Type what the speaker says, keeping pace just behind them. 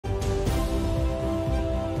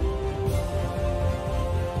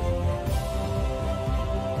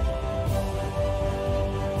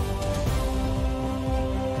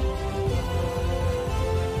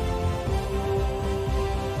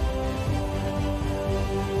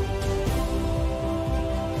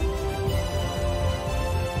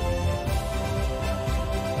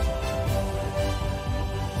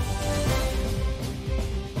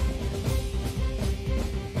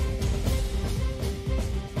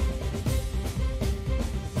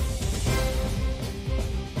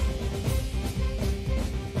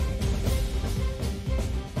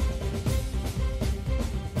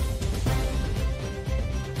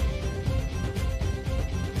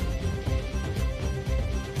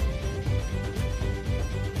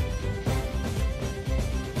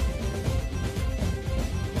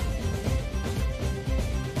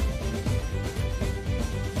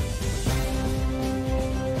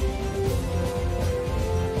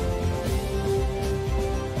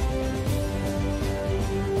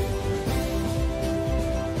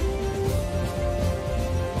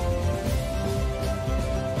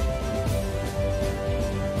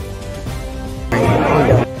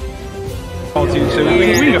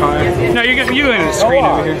get you in the screen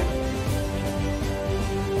over here.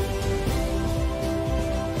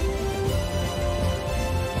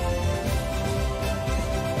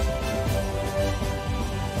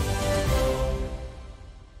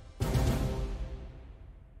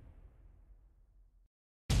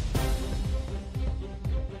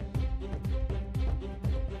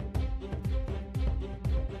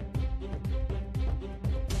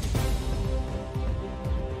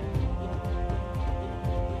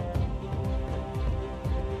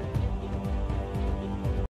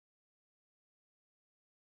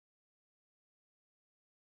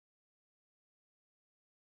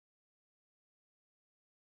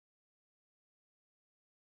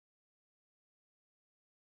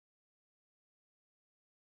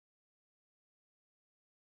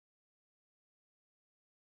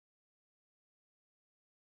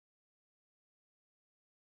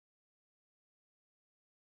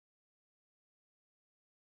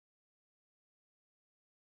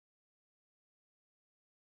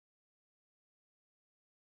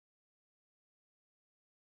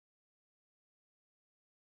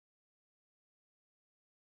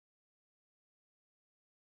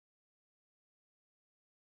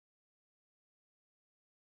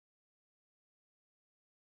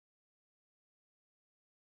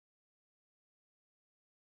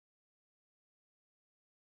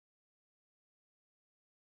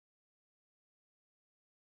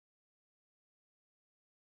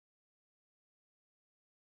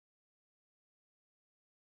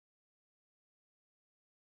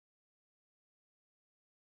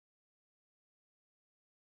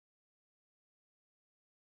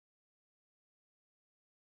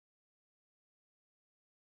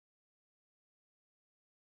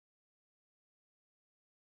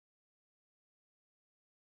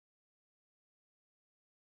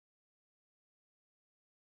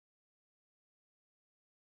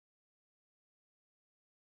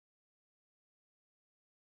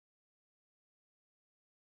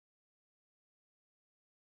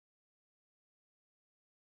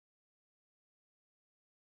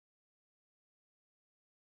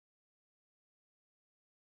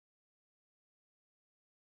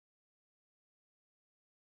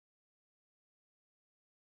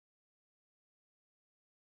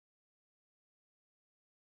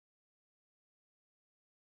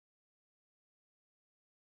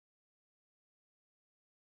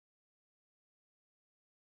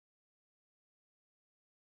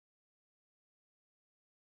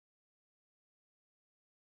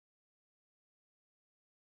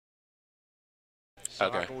 So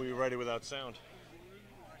okay. How can we be ready without sound?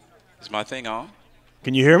 Is my thing on?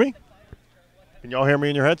 Can you hear me? Can y'all hear me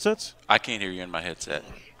in your headsets? I can't hear you in my headset.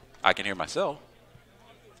 I can hear myself.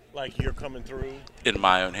 Like you're coming through? In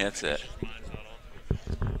my own headset.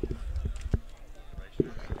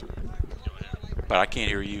 But I can't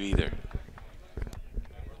hear you either.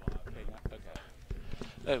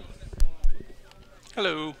 Oh.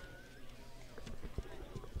 Hello.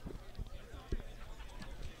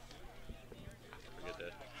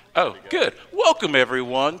 Oh, good. Welcome,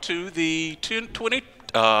 everyone, to the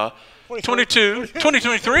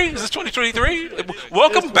 2023? Is this 2023?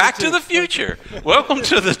 Welcome back to the future. Welcome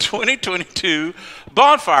to the 2022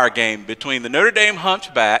 Bonfire Game between the Notre Dame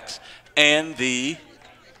Hunchbacks and the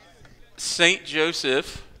St.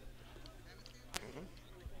 Joseph.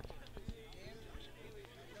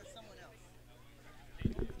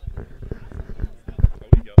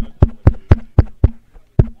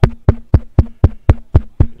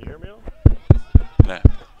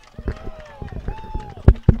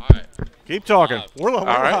 Keep talking. We're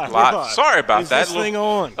live. Sorry about that. Is this thing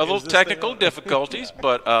on? A little technical difficulties,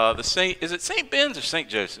 but the Saint, is it St. Ben's or St.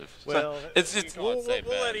 Joseph? Well,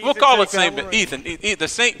 we'll call it St. Ben. Ethan, the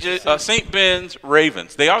St. Ben's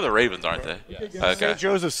Ravens. They are the Ravens, aren't they? Yeah. Okay. St.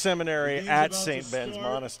 Joseph Seminary at St. Ben's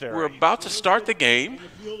Monastery. We're about to start the game.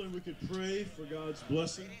 We're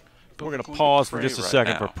going to pause for just a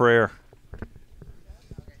second for prayer.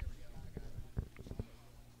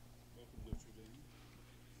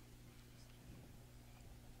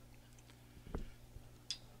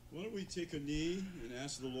 Why don't we take a knee and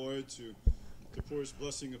ask the Lord to pour His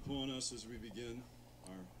blessing upon us as we begin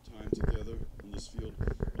our time together on this field.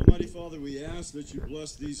 Almighty Father, we ask that you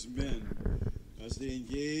bless these men as they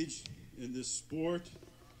engage in this sport.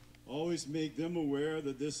 Always make them aware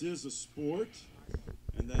that this is a sport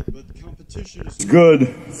and that but competition is good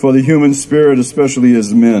for the human spirit, especially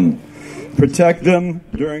as men. Protect them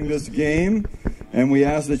during this game, and we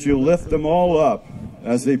ask that you lift them all up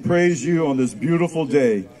as they praise you on this beautiful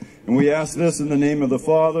day. And we ask this in the name of the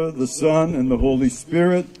Father, the Son, and the Holy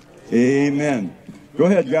Spirit. Amen. Go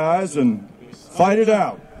ahead, guys, and fight it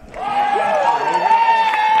out.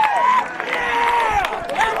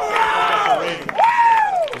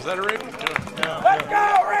 that a Raven? Yeah. Let's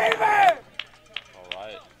go, Raven! All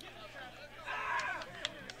right.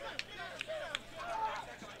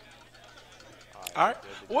 All right.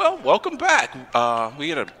 Well, welcome back. We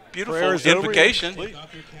had a beautiful Prayer's invocation.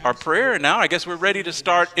 Our prayer, and now I guess we're ready to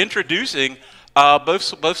start introducing both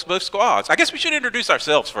squads. I guess we should introduce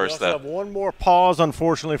ourselves first, We also though. have one more pause,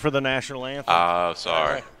 unfortunately, for the national anthem.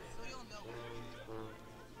 Sorry.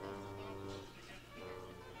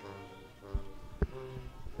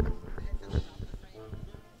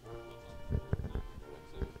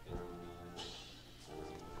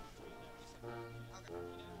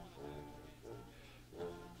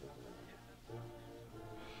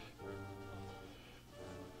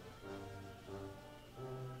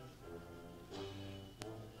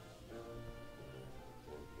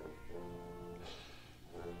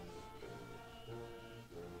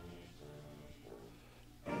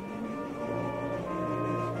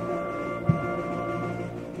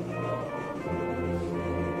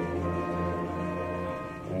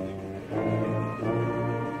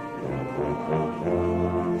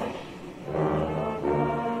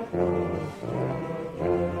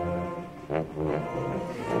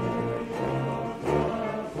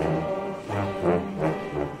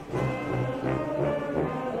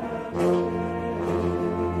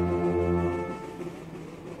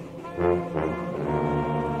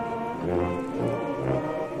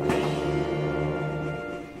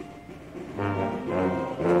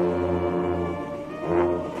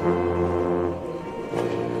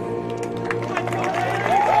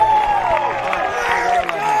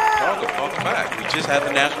 Welcome back. We just had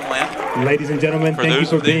the national anthem. Ladies and gentlemen, For thank you those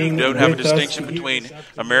for of you being who don't have a with us distinction here between this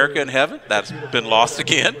afternoon. America and heaven, that's been lost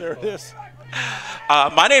again. There it is.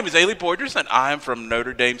 My name is Ailey Porters, and I am from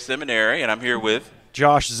Notre Dame Seminary, and I'm here with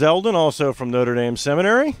Josh Zeldin, also from Notre Dame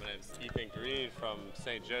Seminary. My name's Ethan Green from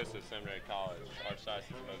St. Joseph Seminary College, Archdiocese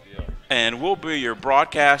of Mobile. and we'll be your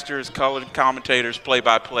broadcasters, color commentators,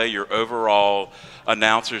 play-by-play, your overall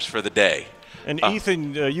announcers for the day. And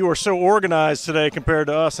Ethan, you are so organized today compared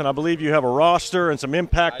to us, and I believe you have a roster and some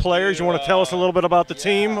impact players. You want to tell us a little bit about the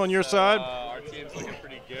team on your side? Our team's looking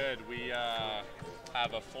pretty good. We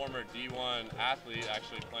have a former D1 athlete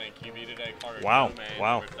actually playing QB today, Carter Wow, Domain,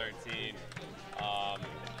 wow. number 13.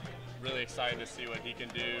 Really excited to see what he can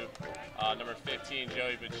do. Number 15,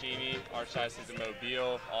 Joey Bacchini, Archdiocese of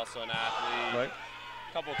Mobile, also an athlete. Right.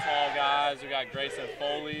 A couple tall guys. We got Grayson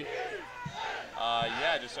Foley.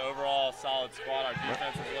 Yeah, just overall solid squad. Our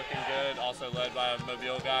defense is looking good. Also led by a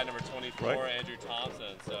Mobile guy, number 24, Right. Andrew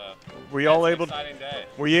Thompson. So Were you all it's able? an exciting day.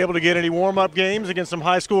 Were you able to get any warm-up games against some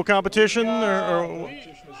high school competition, or I don't know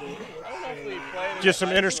if we played in Just the some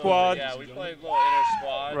high inter-squad? school. Yeah, we played a little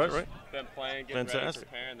inter-squad. Right, Just right. Been playing, getting ready, Fantastic.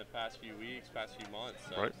 preparing the past few weeks, past few months.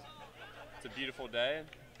 So Right. It's a beautiful day.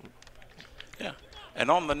 Yeah. And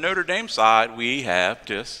on the Notre Dame side, we have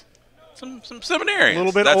just some seminarians. a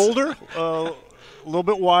little bit That's older, a little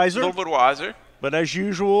bit a wiser? little bit wiser. But as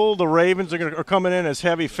usual, the Ravens are coming in as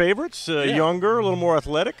heavy favorites, younger, a little more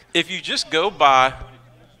athletic. If you just go by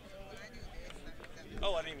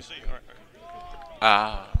Oh, I didn't even see you. All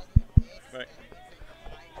right. Right.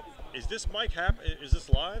 Is this mic Is this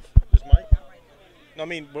live? This mic? No, I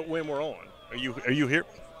mean, but when we're on, are you here?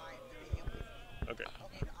 Okay.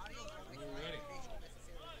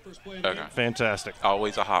 okay. Fantastic.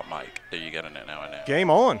 Always a hot mic. There you got it now and now. Game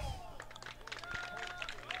on.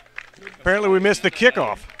 Apparently, we missed the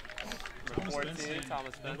kickoff. Number 14,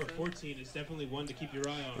 Thomas Benson. Number 14 is definitely one to keep your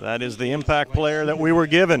eye on. That is the impact player that we were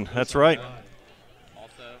given. That's right.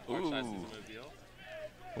 Also, Archdiocese of Mobile.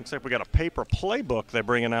 Looks like we got a paper playbook they're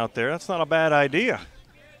bringing out there. That's not a bad idea.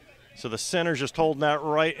 So the center's just holding that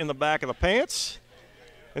right in the back of the pants.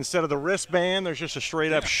 Instead of the wristband, there's just a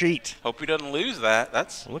straight-up sheet. Hope he doesn't lose that.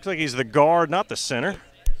 That's Looks like he's the guard, not the center.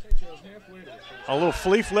 A little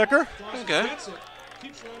flea flicker, okay.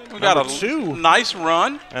 We got Number a two. nice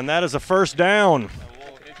run. and that is a first down.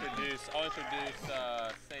 I'll introduce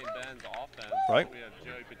St. Ben's offense. Right. We have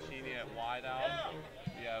Joey Pacini at wideout.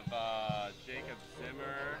 We have Jacob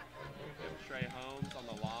Zimmer. We have Trey Holmes on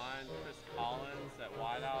the line. Chris Collins at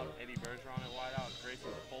wideout. Eddie Bergeron at wideout. Grayson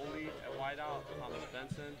Foley at wideout. Thomas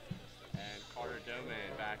Benson. And Carter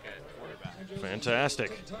Domain back at quarterback.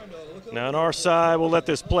 Fantastic. Now on our side, we'll let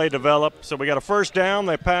this play develop. So we got a first down.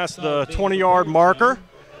 They passed the 20-yard marker.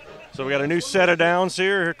 So we got a new set of downs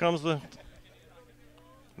here. Here comes the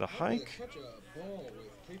hike.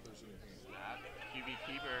 Snap. QB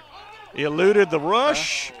keeper. He eluded the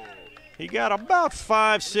rush. He got about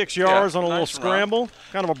 5-6 yards on a little nice run. scramble.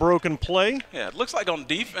 Kind of a broken play. Yeah, it looks like on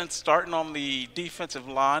defense, starting on the defensive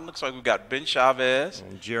line, looks like we've got Ben Chavez.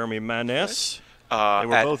 And Jeremy Manes. They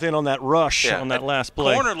were both in on that rush on that last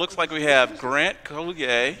play. Corner looks like we have Grant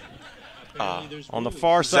Collier. On the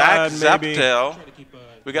far side, maybe. Zaptel.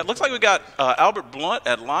 Looks like we got Albert Blunt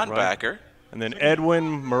at linebacker. Right. And then Edwin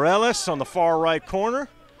Morales on the far right corner.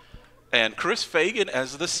 And Chris Fagan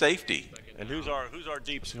as the safety. And who's our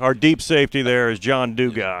deep? Our deep safety there is John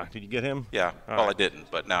Dugas. Did you get him? Yeah. All well, right. I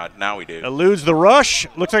didn't, but now we do. Eludes the rush.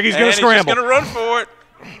 Looks like he's going to scramble. He's going to run for it.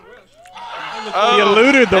 He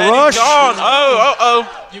eluded the rush. He's gone.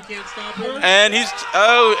 Oh. You can't stop him. And he's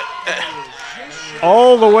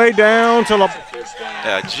all the way down to the.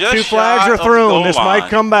 Yeah, just 2 flags are thrown. This might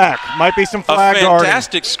come back. Might be some flag guarding. A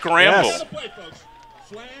fantastic scramble. Yes.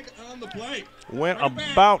 Flag on the play. Went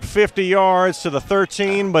about 50 yards to the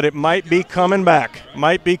 13, but it might be coming back.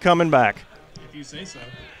 Might be coming back. If you say so.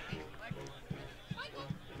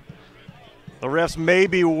 The refs may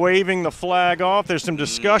be waving the flag off. There's some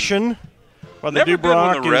discussion. But the Never good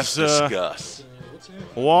when the refs is discuss.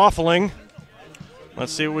 Waffling.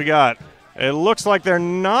 Let's see what we got. It looks like they're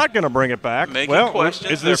not going to bring it back. Making questions.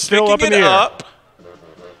 Is this still up in the air? Up.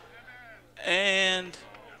 And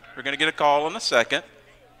we're going to get a call in a second.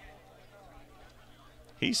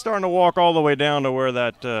 He's starting to walk all the way down to where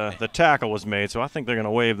that the tackle was made, so I think they're going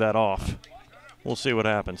to wave that off. We'll see what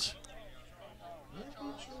happens.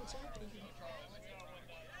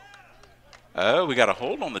 Oh, we got a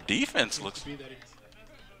hold on the defense. Looks.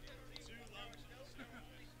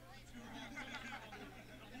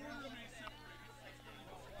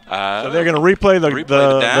 So they're going to replay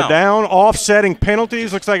the down, offsetting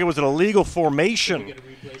penalties. Looks like it was an illegal formation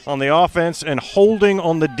on the offense and holding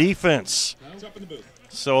on the defense.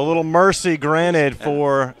 So a little mercy granted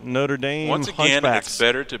for Notre Dame. Once again, Hunchbacks. it's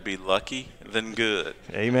better to be lucky than good.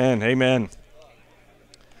 Amen, amen.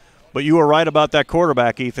 But you were right about that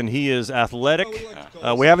quarterback, Ethan. He is athletic.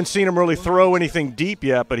 We haven't seen him really throw anything deep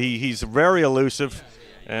yet, but he's very elusive.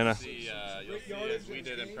 And You'll see as we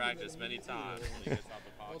did in practice many times.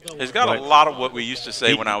 He's got a lot of what we used to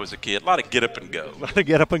say when I was a kid. A lot of get up and go. A lot of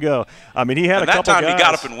get up and go. I mean, he had and a couple that time guys. he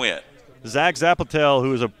got up and went. Zach Zapatel,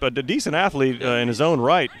 who is a decent athlete in his own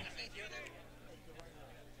right.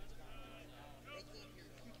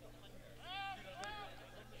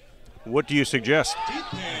 What do you suggest?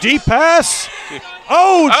 Deep pass.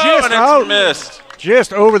 Oh, just out. Missed.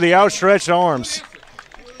 Just over the outstretched arms.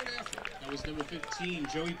 That was number 15,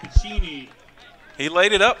 Joey Piccini. He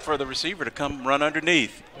laid it up for the receiver to come run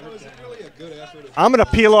underneath. I'm going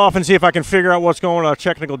to peel off and see if I can figure out what's going on with our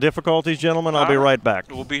technical difficulties, gentlemen. I'll be right back.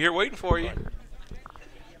 We'll be here waiting for you.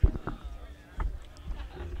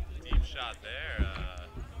 Deep shot there.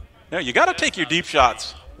 No, you got to take your deep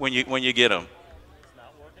shots when you get them.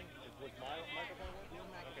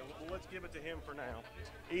 Let's give it to him for now.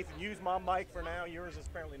 Ethan, use my mic for now. Yours is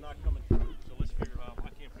apparently not coming through, so let's figure it out. I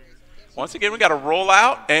can't figure it out. Once again, we got a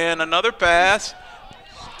rollout and another pass.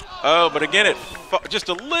 Oh, but again, just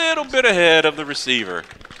a little bit ahead of the receiver.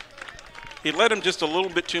 He let him just a little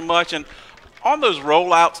bit too much. And on those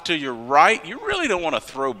rollouts to your right, you really don't want to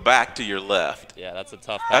throw back to your left. Yeah, that's a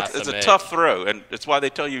tough pass. It's a tough throw, and it's why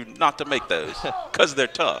they tell you not to make those, because they're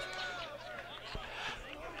tough.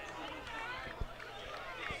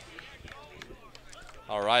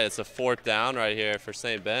 All right, it's a 4th down right here for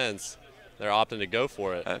St. Ben's. They're opting to go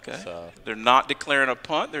for it. Okay. So. They're not declaring a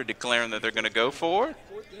punt. They're declaring that they're going to go for it.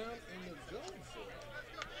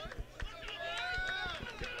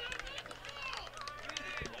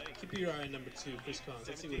 Keep your eye on number 2, Chris Collins.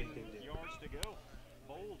 Let's see what he can do.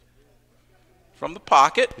 From the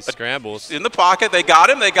pocket. He scrambles. In the pocket. They got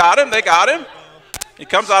him. They got him. They got him. He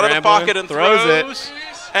comes out of the pocket and throws it.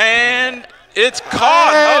 And it's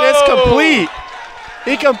caught. And it's complete.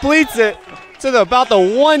 He completes it to about the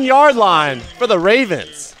 1-yard line for the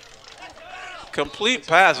Ravens. Complete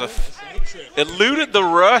pass. Eluded the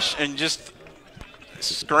rush and just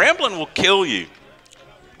scrambling will kill you.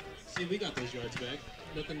 See, we got those yards back.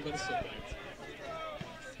 Nothing but a setback.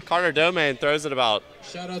 Carter Domain throws it about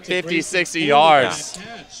Shout out to 50, 60 Grayson yards. Foley,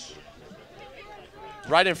 catch.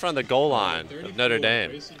 Right in front of the goal line of Notre Dame.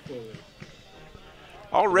 Grayson Foley.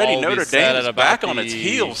 Already Ball will be Notre set Dame at is about back on its the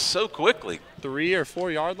heels so quickly. 3 or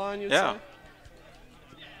 4 yard line, you'd say?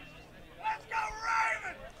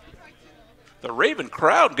 The Raven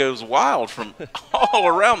crowd goes wild from all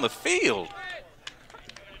around the field.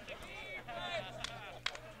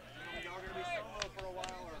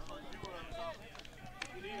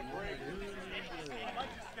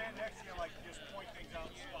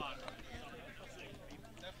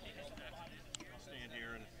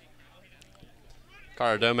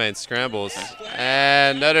 Carter Domain scrambles,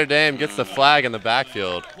 and Notre Dame gets the flag in the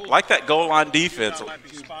backfield. Like that goal line defense.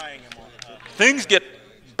 Things get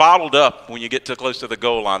bottled up when you get too close to the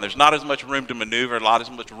goal line. There's not as much room to maneuver, not as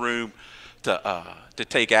much room to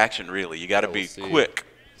take action, really. You got to be quick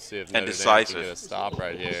See if and Notre Dame decisive. can get a stop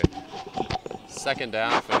right here. Second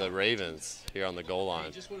down for the Ravens here on the goal line. I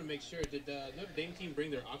just want to make sure, did the Notre Dame team bring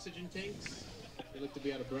their oxygen tanks? They look to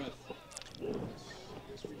be out of breath.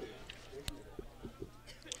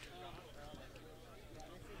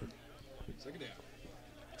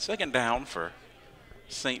 Second down for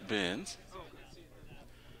St. Ben's.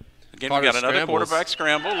 Again, Carter we got another scrambles. quarterback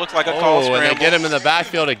scramble. Looks like a call scramble. And they get him in the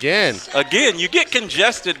backfield again. Again, you get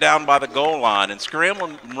congested down by the goal line, and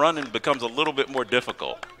scrambling and running becomes a little bit more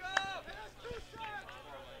difficult.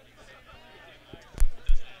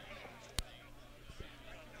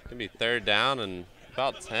 Gonna be third down and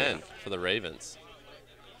about 10 for the Ravens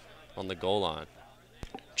on the goal line.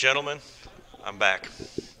 Gentlemen, I'm back.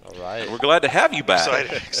 All right. We're glad to have you back.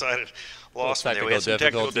 Excited. Lost Little me there. We had some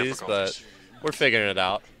technical difficulties. but we're figuring it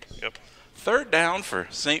out. Yep. Third down for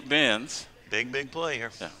St. Ben's. Big play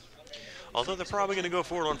here. Yeah. Although they're probably going to go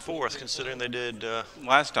for it on fourth, considering they did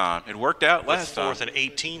Last time. It worked out with last time. fourth and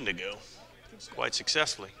 18 to go quite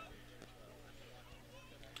successfully.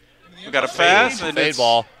 We got a pass. And Fade it's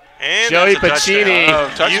ball. And Joey that's a Pacini.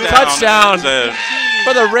 touchdown. Touchdown It's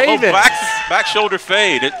for the Ravens. back shoulder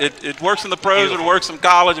fade. It works in the pros, Beautiful. it works in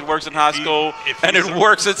college, it works in high school, if and you it throw-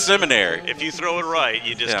 works at seminary. If you throw it right,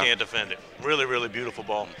 you just Yeah. can't defend it. Really beautiful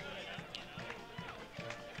ball.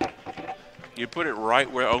 You put it right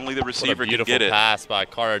where only the What a receiver can beautiful get it. pass by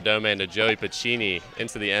Carter Domain to Joey Pacini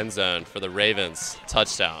into the end zone for the Ravens.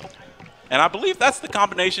 Touchdown. And I believe that's the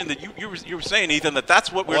combination that you were saying, Ethan,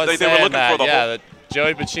 that's what they were saying looking that, for the yeah, whole. that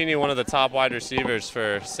Joey Pacini, one of the top wide receivers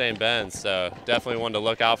for St. Ben's, so definitely one to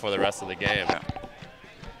look out for the rest of the game.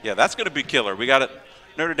 Yeah, that's going to be killer. We got it.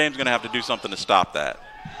 Notre Dame's going to have to do something to stop that.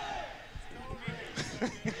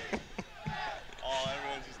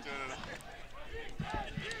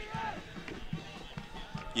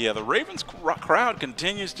 Yeah, the Ravens crowd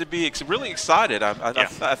continues to be really excited.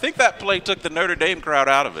 I think that play took the Notre Dame crowd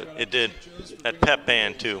out of it. It did. That pep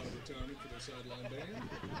band, too.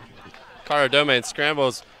 Carter Domain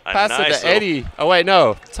scrambles, A pass it nice to Eddie. Oh, wait,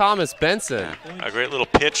 no, Thomas Benson. A great little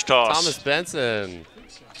pitch toss. Thomas Benson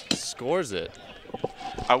scores it.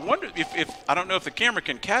 I wonder if I don't know if the camera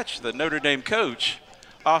can catch the Notre Dame coach,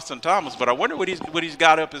 Austin Thomas, but I wonder what he's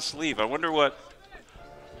got up his sleeve. I wonder what.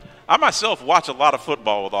 I myself watch a lot of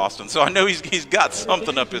football with Austin, so I know he's got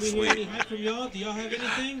something up his sleeve. Any hat from y'all? Do y'all have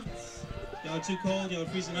anything? Y'all too cold? Y'all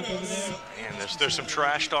freezing up over there? Man, there's some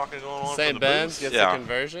trash talking going on. St. from the Ben's booth. gets Yeah. the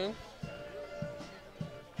conversion.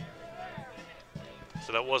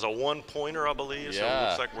 So that was a one-pointer, I believe. So it Yeah.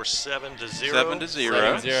 looks like we're 7-0.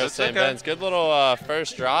 7-0. 7-0 That's St. okay. Ben's. Good little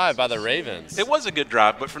first drive by the Ravens. It was a good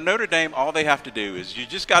drive, but for Notre Dame, all they have to do is you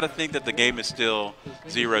just got to think that the game is still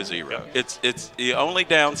 0-0. It's you're only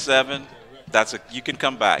down 7. You can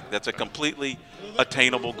come back. That's a completely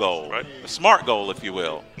attainable goal, Right. A smart goal, if you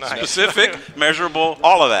will. Nice. Specific, measurable,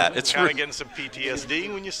 all of that. It's Kind of getting some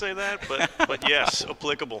PTSD when you say that, but yes,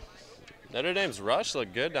 applicable. Notre Dame's rush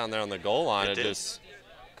looked good down there on the goal line. It It did. just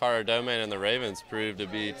Carter Domain and the Ravens proved to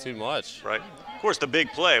be too much. Right. Of course, the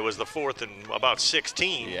big play was the fourth and about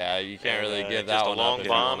 16. Yeah, you can't really give just that a one long up if you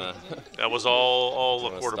bomb. wanna- That was all the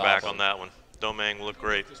wanna quarterback stop on that one. Domingue looked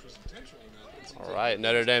great. All right,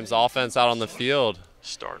 Notre Dame's offense out on the field.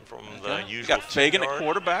 Starting from the Okay. usual Got Fagan at 2-yard.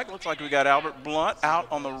 quarterback. Looks like we got Albert Blunt out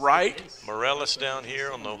on the right. Morellis down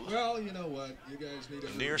here on the Well, you know what? You guys need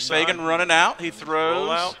to near side. Fagan running out. He throws. Roll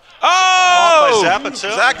out. Oh! Caught by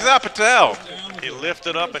Zapatel. Zach Zapatel, He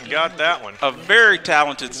lifted up and got that one. a very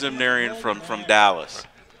talented seminarian from Dallas.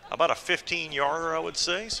 About a 15-yarder, I would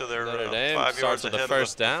say. So they're Notre Dame 5 starts yards with ahead the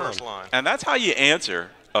first of the down. first line. And that's how you answer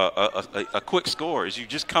a quick score is you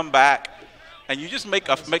just come back and you just make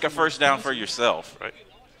a first down for yourself. Right.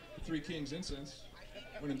 Three Kings incense.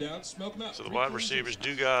 When in doubt, smoke them out. So the wide receivers,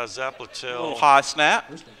 Dugas, Zaplatel. Little high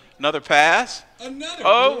snap. Another pass. Another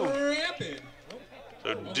Oh. rapid.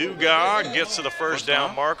 So Dugas gets to the first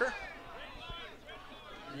down marker.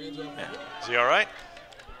 Hands off. Is he all right?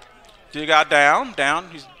 He got down.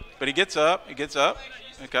 But he gets up.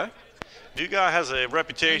 Okay. Dugas has a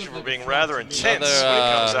reputation for being rather intense Another, when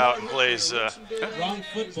he comes out and plays. Wrong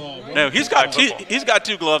football. No, he's got football.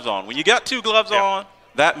 two gloves on. When you got two gloves Yeah. on,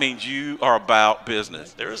 that means you are about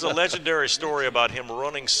business. There is a legendary story about him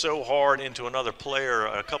running so hard into another player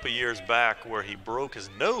a couple years back where he broke his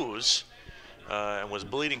nose and was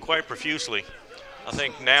bleeding quite profusely. I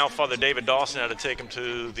think now Father David Dawson had to take him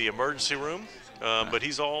to the emergency room, but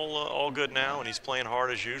he's all good now and he's playing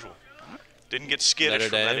hard as usual. Didn't get skittish Notre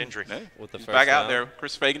from that Dame. injury. No, With the he's first back out down. there.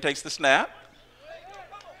 Chris Fagan takes the snap.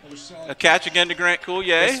 A catch again to Grant Chris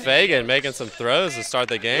Coulier. Fagan making some throws to start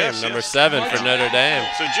the game. Yes, Number yes. 7 for Notre Dame.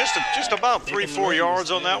 So just about 3-4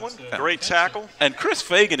 yards on that one. Great tackle. And Chris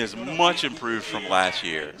Fagan is much improved from last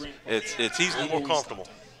year. He's More comfortable.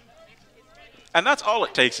 and that's all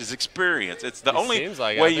it takes is experience. It's the only Seems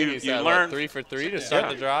like way I think you he's learn. 3 for 3 to start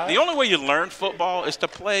the drive. The only way you learn football is to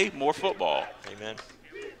play more football. Amen.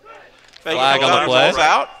 Fagan Flag on the play. rolls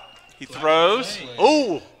out. He throws.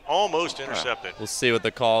 Oh, almost intercepted. We'll see what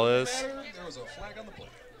the call is. There was a flag on the play.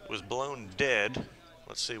 Was blown dead.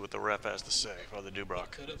 Let's see what the ref has to say, Father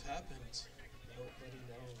Dubrock. Could have happened. Nobody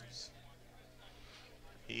knows.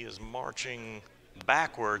 He is marching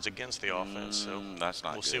backwards against the offense, so That's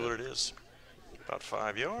not we'll good. see what it is. About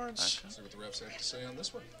 5 yards. See what the refs have to say on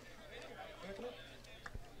this one. Back it up.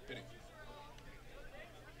 Pity.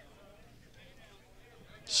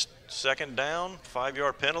 Second down,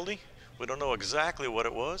 5-yard penalty. We don't know exactly what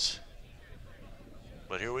it was,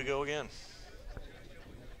 but here we go again.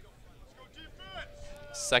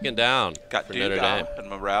 Second down Got for Notre Dame. Dugas and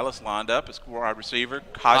Morales lined up as wide receiver.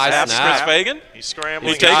 High High snap. snap. Chris Fagan. He's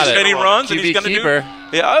scrambling. He takes got it it. and he runs, and QB he's going to keeper.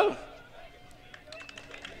 do. Yeah. Oh,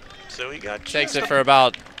 So he got Takes just it for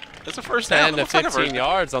about that's a first down. 10 to Looks like a 15 first-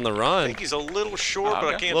 yards on the I run. think he's a little short, but I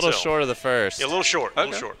Okay. can't A little tell. short of the first. Yeah, a little short. A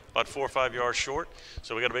little Okay. short. About 4 or 5 yards short.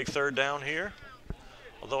 So we got a big third down here.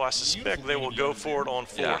 Although I suspect they will go for it on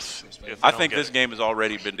fourth. if they I don't think get this it. game has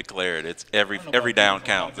already been declared. It's every down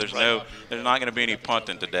counts. There's not going to be any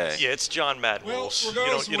punting today. Yeah, it's John Madden Well, rules.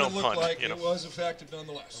 regardless You of don't what it punt. looked like, You know. it was effective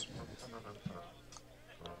nonetheless.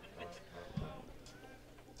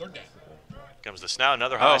 Third down. Comes the snap.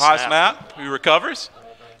 Another high Oh, high snap. snap. He recovers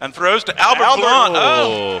and throws to Albert Albert. Blunt. Oh,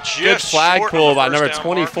 Oh, good Just flag short of pull the by first number down mark.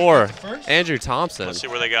 24, First? Andrew Thompson. Let's see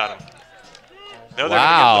where they got him. No, Wow, they're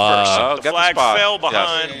going to get the first. got The the flag spot. fell Yes.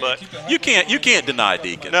 behind, but you can't deny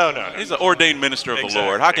Deacon. No. He's an ordained minister of the Exactly.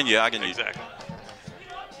 Lord. How can you? Exactly.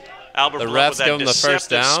 Albert The Blunt refs with that give him the first deceptive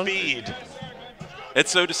down. Speed.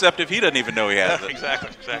 It's so deceptive he doesn't even know he has it. Exactly.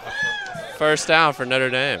 First down for Notre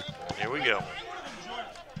Dame. Here we go.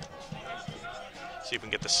 See if we can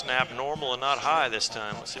get the snap normal and not high this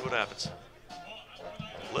time. Let's see what happens.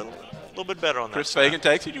 A little bit better on that. Chris snap. Fagan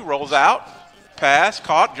takes it. He rolls out. Pass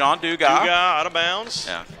caught. John Dugas. Dugas out of bounds.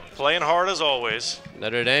 Yeah. Playing hard as always.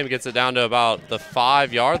 Notre Dame gets it down to about the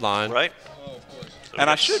 5-yard line. Right? Oh, of course. So And I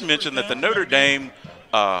that's- should mention that the Notre Dame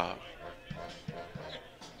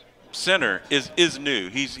center is new.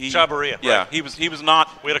 He's Chavarria, Yeah, right. he was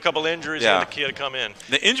not. We had a couple injuries. Yeah. And the kid to come in.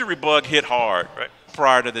 The injury bug hit hard Right.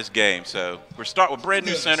 prior to this game, so we're starting with brand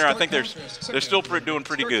new Yeah, center. I stark think contrast. they're still doing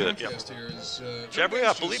pretty Stark good. contrast here is, Chavarria, I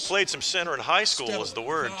just believe, played some center in high school stellar. was the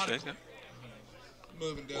word.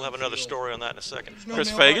 moving down We'll have the another field. story on that in a second. No Chris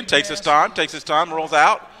mailbox Fagan takes pass. his time, rolls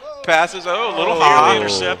out, passes. Oh, a little Nearly high.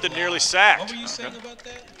 intercepted, nearly What sacked. were you saying about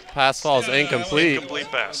that? Pass falls incomplete. Complete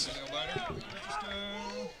pass.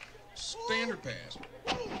 Just standard pass.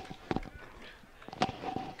 The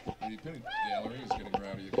penny gallery is getting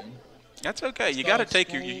rowdy again. That's okay. You got to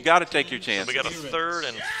take your chances. We got a 3rd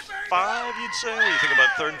and 5, you'd say? What do you think about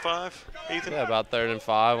 3rd and 5, Ethan? Yeah, about 3rd and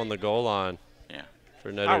 5 on the goal line Yeah. for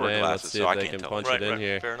I Notre wear Dame. glasses, Let's see so if I they can't can tell. punch Right, it in right.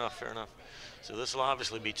 here. Fair enough. So this will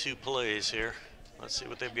obviously be 2 plays here. Let's see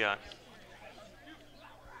what they've got.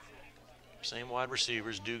 Same wide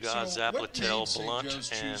receivers, Dugas, So what made Zaplatel, St. Blunt, Joe's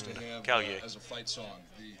choose and to have, Callier. as a fight song,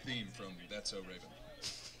 the theme from That's So Raven?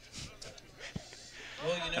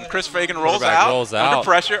 And Chris Fagan rolls Quarterback out, rolls out.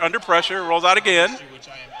 under pressure, rolls out again,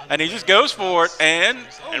 and he just goes for it and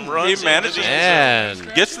runs he manages into the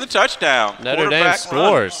And gets the touchdown. Notre Dame Quarterback run.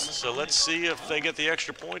 scores. So let's see if they get the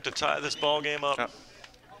extra point to tie this ball game up. Yeah.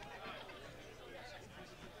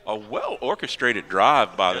 A well-orchestrated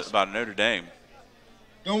drive by Notre Dame.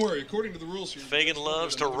 Don't worry, according to the rules here. Fagan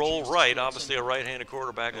loves to roll right. Obviously, a right-handed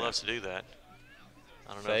quarterback loves to do that.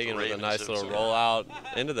 I don't know if Fagan the with a Ravens nice have- little rollout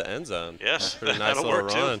into the end zone. Yes, Pretty nice that'll little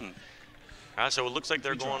work too. run. All right, so it looks like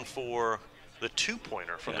they're going for the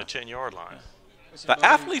 2-pointer from the 10-yard line. The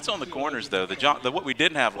athletes on the corners, though, what we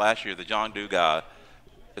didn't have last year, the John Dugas,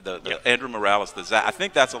 the Andrew Morales, the Zach, I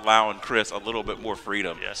think that's allowing Chris a little bit more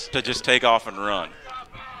freedom Yes. to just take off and run.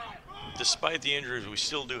 Despite the injuries, we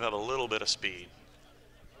still do have a little bit of speed.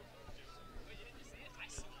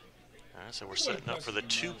 All right, so we're setting up for the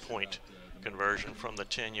 2-point conversion from the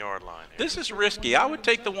 10-yard line here. This is risky. I would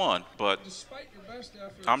take the one, but Despite your best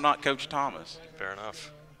efforts, I'm not Coach Thomas. Fair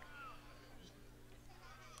enough.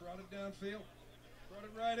 brought it downfield, brought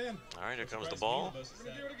it right in. All right, here comes the ball.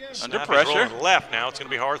 Gonna do it again. Under Snap is pressure. rolling left now. It's going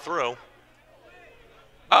to be a hard throw.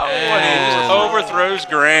 Oh, and he just overthrows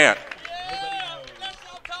Grant.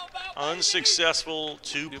 Unsuccessful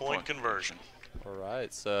 2-point conversion. All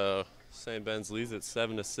right, so St. Ben's leads at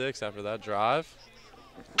 7-6 after that drive.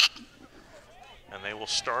 And they will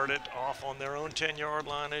start it off on their own 10-yard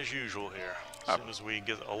line as usual here. As soon as we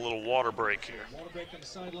get a little water break here. Water break on the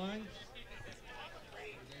sideline.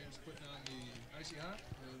 Dame's putting on the icy hot.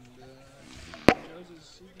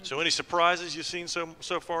 So any surprises you've seen so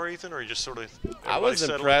far, Ethan, or you just sort of? I was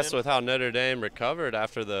impressed with how Notre Dame recovered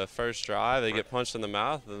after the first drive. They get punched in the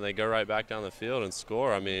mouth, and they go right back down the field and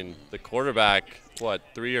score. I mean, the quarterback, what,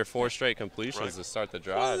 3 or 4 straight completions to start the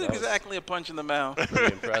drive. Wasn't exactly a punch in the mouth.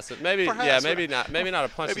 Pretty impressive. Maybe, yeah, maybe not a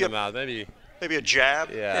punch in the mouth. Maybe a jab.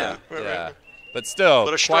 Yeah, right, yeah. right. But still,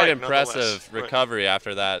 But a quite strike, impressive nonetheless. recovery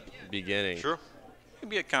after that beginning. Sure.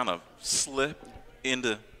 Maybe a kind of slip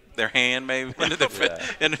into their hand, maybe into their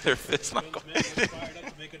fist knuckle.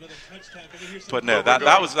 But no,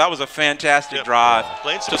 that was a fantastic drive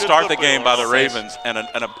to start the game by the Ravens, and an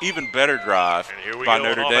even better drive by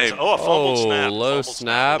Notre Dame. Oh, a fumbled snap. Low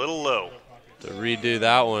snap. A little low. To redo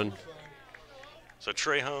that one. So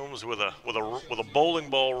Trey Holmes with a bowling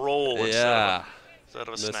ball roll instead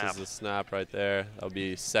of a snap. Misses the snap right there. That'll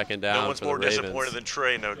be second down. No one's for more the Ravens. disappointed than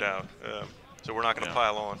Trey, no doubt. So we're not going to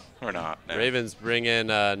pile on. We're not. No. Ravens bring in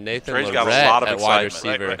Nathan Trey's Lorette got a lot of at wide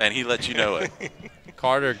excitement, receiver. and he lets you know it.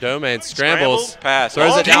 Carter Domain scrambles, pass,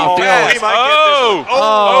 throws it He downfield. might get this one.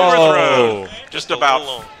 Overthrown. Just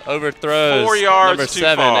about Overthrows 4 yards number too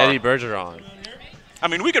 7, far. Eddie Bergeron. I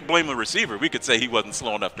mean, we could blame the receiver. We could say he wasn't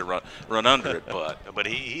slow enough to run under it, but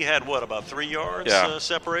he had what, about 3 yards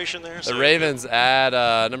separation there. The Ravens add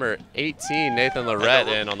number 18 Nathan Lorette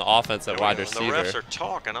in on the offense at wide receiver. The refs are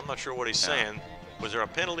talking. I'm not sure what he's saying. Was there a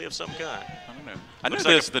penalty of some kind? I don't know. I know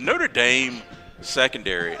this. The Notre Dame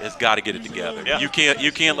secondary has got to get it together. Yeah. You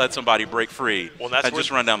can't let somebody break free and just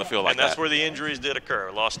run down the field like that. And that's where the injuries did occur.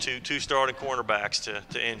 Lost two starting cornerbacks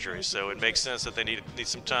to injuries, so it makes sense that they need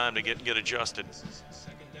some time to get adjusted.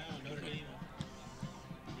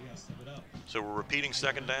 So we're repeating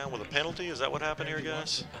second down with a penalty. Is that what happened here,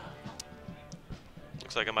 guys?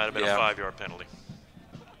 Looks like it might have been a 5-yard penalty.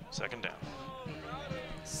 Second down.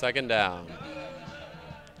 Second down.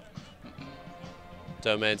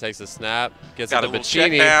 Domain takes a snap, gets Got it a to little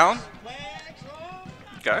check Bacini. down.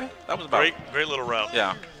 Okay, that was about great little route.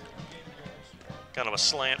 Yeah. Kind of a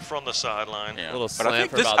slant from the sideline. A little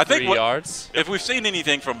slant for about 3 yards. If we've seen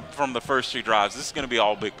anything from the first 2 drives, this is going to be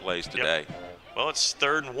all big plays today. Yep. Well, it's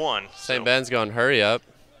 3rd and 1. St. Ben's going hurry up.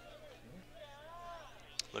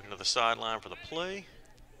 Looking to the sideline for the play.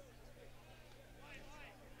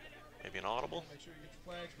 Maybe an audible. Make sure you get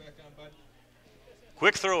your flags back on, bud.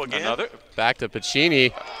 Quick throw again. Another. Back to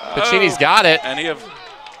Pacini. Pacini's got it. And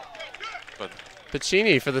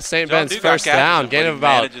Pacini for the St. John Ben's Duke got first down. Gain of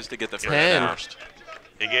about manages to get the 10. first.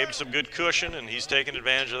 He gave him some good cushion, and he's taking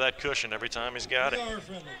advantage of that cushion every time he's got it.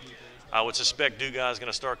 I would suspect Dugas is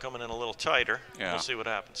going to start coming in a little tighter. Yeah. We'll see what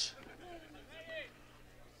happens.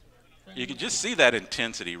 You can just see that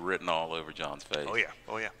intensity written all over John's face. Oh, yeah.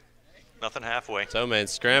 Oh, yeah. Nothing halfway. Domain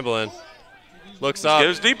scrambling. Looks up.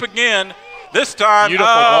 Goes deep again. This time,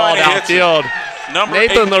 Beautiful ball downfield.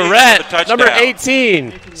 Nathan Lorette, number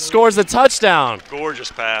 18, scores a touchdown.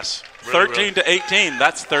 Gorgeous pass. 13 to 18.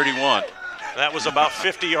 That's 31. That was about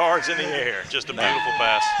 50 yards in the air. Just a beautiful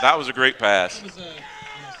pass. That was a great pass.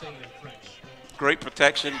 Great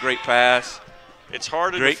protection, great pass. It's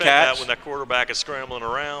hard to Great defend catch. that when that quarterback is scrambling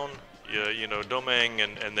around. You know, Domingue,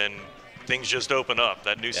 and then things just open up.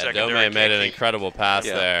 That new secondary. Domain made an incredible pass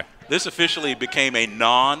there. This officially became a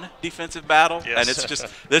non-defensive battle, Yes. and it's just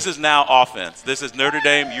this is now offense. This is Notre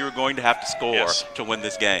Dame. You're going to have to score to win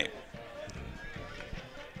this game.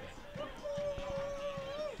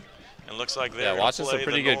 And looks like they're watching some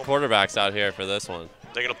pretty good quarterbacks out here for this one.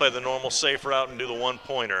 They're going to play the normal safe route and do the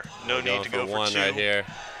one-pointer. No need to go for 2 right here.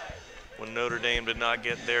 when Notre Dame did not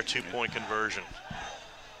get their 2-point conversion.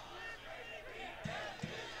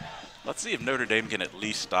 Let's see if Notre Dame can at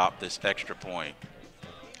least stop this extra point.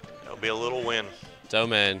 That'll be a little win.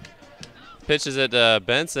 Domain pitches it to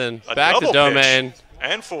Benson. A Back to double Domain. pitch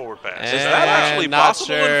and forward pass. Is that actually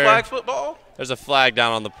possible in flag football? There's a flag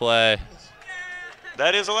down on the play.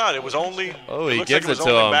 That is allowed. It was only. Oh, it he looks gives like it it was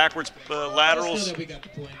to only him. backwards laterals. We got the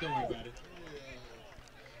point. Don't worry about it.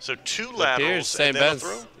 So 2 Appears laterals St. and then a Ben's.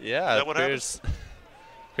 throw. Yeah, Is that what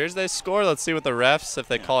appears they score. Let's see what the refs if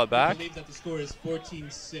they call it I back. believe that the score is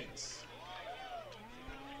 14-6.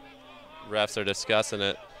 Refs are discussing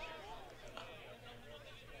it.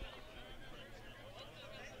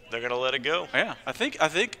 They're going to let it go. Yeah, I think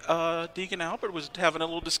Deacon Albert was having a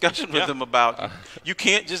little discussion with them about you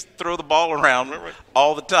can't just throw the ball around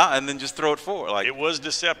all the time and then just throw it forward. Like It was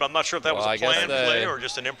deceptive. I'm not sure if that was Well, a I guess planned play or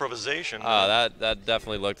just an improvisation. That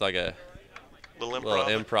definitely looked like a Little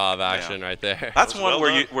improv action right there. That's That was one well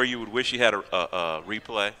where done. you would wish you had a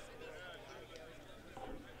replay.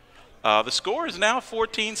 The score is now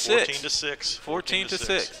 14-6. 14-6.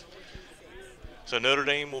 14-6. So Notre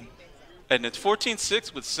Dame will. And it's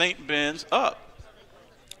 14-6 with St. Ben's up.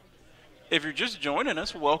 If you're just joining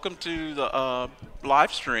us, welcome to the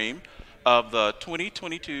live stream of the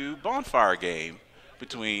 2022 Bonfire Game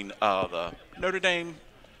between the Notre Dame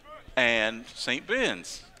and St.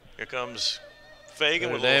 Ben's. Here comes Fagan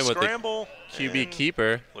Notre with a little Dame with the scramble. QB and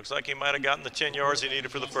keeper. Looks like he might have gotten the 10 yards he needed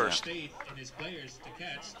for the first. Faith in his players to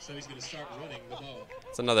catch, so he's going to start running the ball.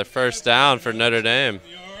 It's another first down for Notre Dame.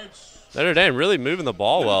 Notre Dame really moving the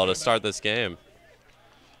ball well to start this game.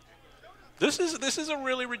 This is a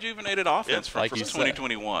really rejuvenated offense from like you said.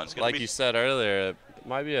 2021. Like you said earlier, it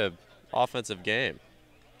might be a offensive game.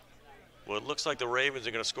 Well, it looks like the Ravens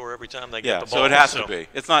are going to score every time they Yeah, get the ball. so it has to be.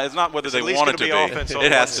 It's not whether It's they at least want it gonna to be be. offense on It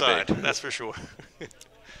one has to side. be. That's for sure.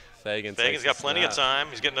 Fagan's Fagan's got plenty of time.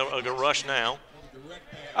 He's getting a good rush now.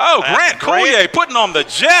 Oh, Back Grant to Grant. Collier putting on the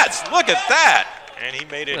Jets. Look at that. And he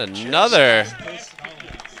made it.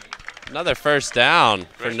 Another first down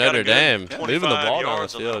for Grant's got a Notre good Dame. 25 Moving the ball down the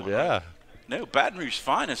yards on that field, one, yeah. No, Baton Rouge's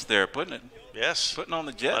finest there, putting Yes. on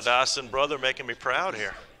the My Jets. Dawson brother making me proud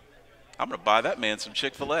here. I'm going to buy that man some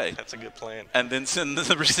Chick-fil-A That's a good plan. and then send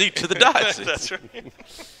the receipt to the diocese. That's right. Well,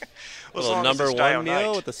 as Little long as number it's one meal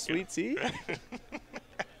Dionyte. with a sweet tea.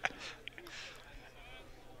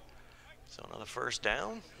 So another first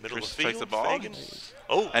down, middle Chris of the field. takes the ball. Fagan.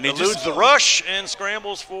 Oh, And he eludes just- the rush and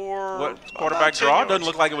scrambles for What quarterback about 10 draw yards. doesn't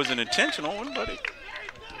look like it was an intentional one, but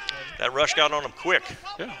That rush got on him quick,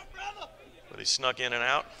 yeah. but he snuck in and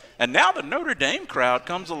out. And now the Notre Dame crowd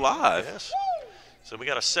comes alive. Yes. So we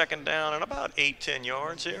got a second down and about 8-10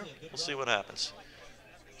 yards here. We'll see what happens.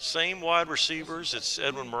 Same wide receivers. It's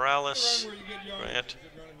Edwin Morales, Grant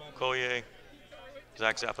Collier,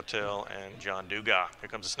 Zach Zapatel, and John Dugas. Here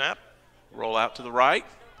comes the snap. Roll out to the right,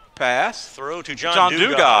 pass. Throw to John John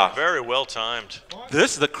Dugas. Dugas. Very well timed.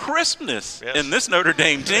 This the crispness Yes. in this Notre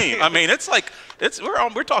Dame team. I mean, it's like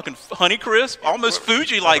we're talking Honey Crisp, almost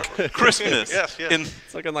Fuji like crispness. Yes, yes.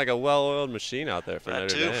 It's looking like a well-oiled machine out there for That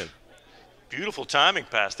Notre too. Dame. Beautiful timing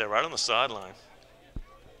pass there, right on the sideline.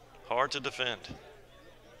 Hard to defend.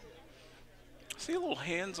 See a little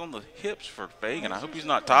hands on the hips for Fagan. I hope he's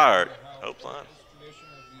not tired. Hope not.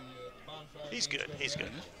 He's good. He's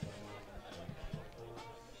good.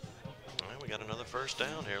 All right, we got another first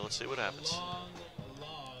down here. Let's see what happens.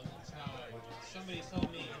 Somebody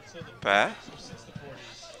told me. So the Pass. 60s,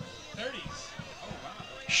 40s, 30s.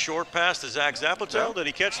 Short pass to Zach Zapatel. Did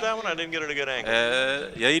he catch that one? I didn't get it a good angle.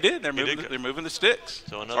 Yeah, he did. They're He moving. did. They're moving the sticks.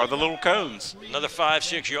 So Or another- the little cones. Another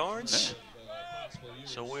 5-6 yards.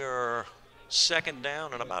 So we're second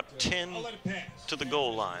down and about 10 to the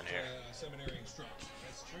goal line here.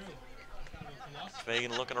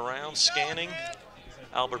 Fagan looking around, scanning.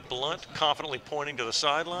 Albert Blunt confidently pointing to the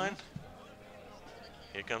sideline.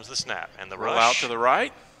 Here comes the snap and the Roll rush. out to the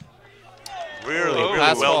right. Really, Oh, really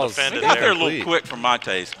pass well ball's- They defended got there a there. little Complete. quick for my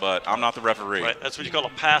taste, but I'm not the referee. Right, that's what you call a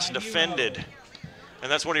pass defended.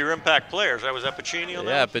 And that's one of your impact players. That was that Pacini on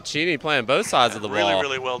Yeah, that? Pacini playing both sides of the Really, ball.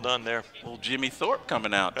 really well done there. Little Jimmy Thorpe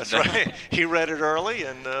coming out. That's today. right. He read it early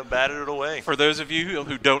and batted it away. For those of you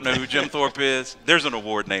who don't know who Jim Thorpe is, there's an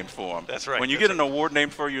award named for him. That's right, When you that's get an award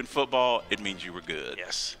named for you in football, it means you were good.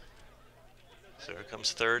 Yes. So here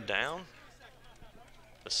comes third down.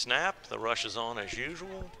 The snap. The rush is on as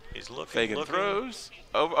usual. He's looking, Fagan looking. throws.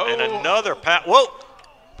 Oh. And another pass. Whoa!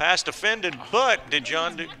 Pass defended, but did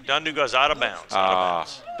John Dugas out of bounds. Out of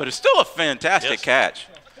bounds. But it's still a fantastic Yes. catch.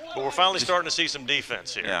 But we're finally starting to see some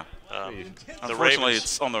defense here. Yeah. The Unfortunately, Ravens,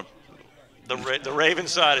 it's on the the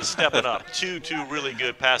Ravens side is stepping up. Two really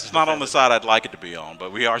good passes. It's not on the defended. side I'd like it to be on,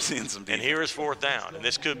 but we are seeing some And defense. here is fourth down, and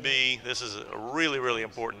this is a really, really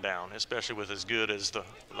important down, especially with as good as the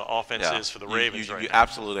offense is for the Ravens you right now.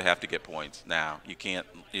 absolutely have to get points now. You can't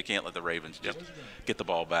let the Ravens just get the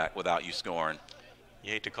ball back without you scoring.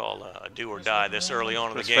 You hate to call a do or die this early on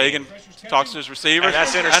in the Chris game. Fagan talks to his receiver, And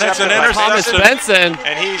that's it's intercepted an by Thomas interception. Benson.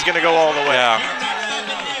 And he's going to go all the way.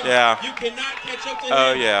 Yeah. You cannot catch up to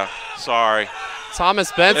Oh him. yeah. Sorry.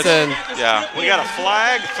 Thomas Benson. Yeah. We got a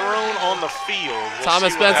flag thrown on the field. We'll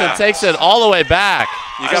Thomas see what Benson happens. takes it all the way back.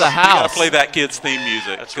 You to the gotta house. play that kid's theme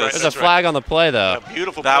music. That's 'cause right. There's That's a flag on the play, though. A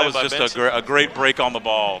beautiful That play was by just Benson. a great break on the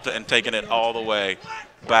ball and taking it all the way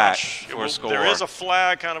back for a score. There is a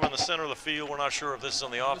flag kind of in the center of the field. We're not sure if this is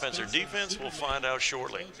on the offense or defense. We'll find out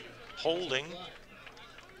shortly. Holding.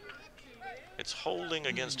 It's holding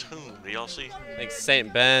against whom? Do y'all see? I think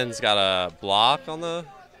St. Ben's got a block on the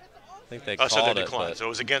think they So called they it. declined. But So it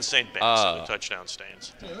was against St. Ben, so the touchdown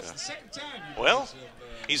stands. Yeah, that's the second time you Well, guys have,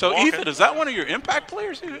 he's So, walking. Ethan, is that one of your impact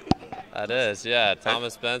players? that is, yeah.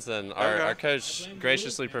 Thomas Benson, Okay. our coach,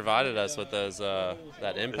 graciously provided us with those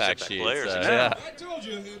that impact sheet. players, So, exactly. yeah. I told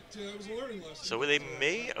you it was a learning lesson. So they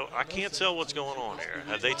may. I can't tell what's going on here.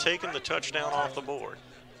 Have they taken the touchdown off the board?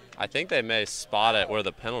 I think they may spot it where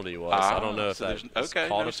the penalty was. I don't know if so that's there's- okay,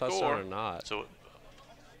 called no a touchdown score. or not. So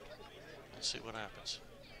let's see what happens.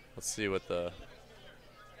 Let's see what the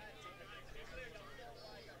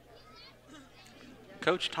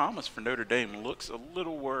Coach Thomas for Notre Dame looks a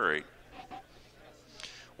little worried.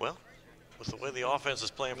 Well, with the way the offense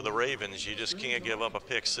is playing for the Ravens, you just can't give up a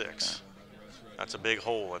pick six. That's a big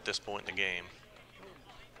hole at this point in the game.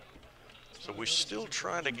 So we're still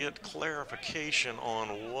trying to get clarification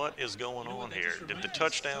on what is going on here. Did the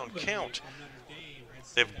touchdown count?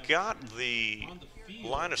 They've got the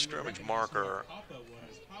line of scrimmage marker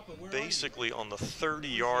basically on the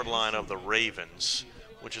 30-yard line of the Ravens,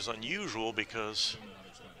 which is unusual because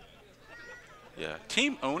Yeah,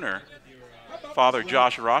 team owner, Father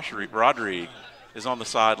Josh Rodrigue, is on the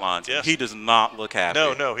sidelines. Yes. He does not look happy.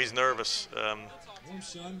 no, he's nervous. Warm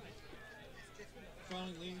sun,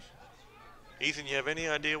 falling leaves. Ethan, you have any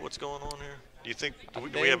idea what's going on here? Do you think do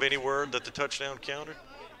we have any word that the touchdown counted?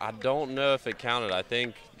 I don't know if it counted. I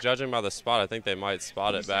think, judging by the spot, I think they might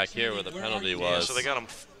spot it back here where the penalty Yeah, was. so they got him.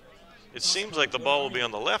 It seems like the ball will be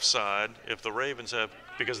on the left side if the Ravens have,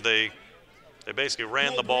 because they basically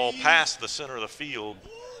ran the ball past the center of the field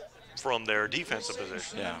from their defensive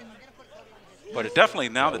position. Yeah. But it definitely,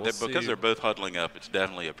 now that we'll because see. they're both huddling up, it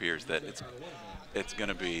definitely appears that it's going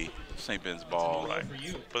to be St. Ben's ball. Right.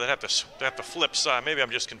 But they have to flip side. Maybe I'm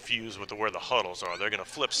just confused with where the huddles are. They're going to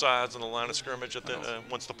flip sides on the line of scrimmage at the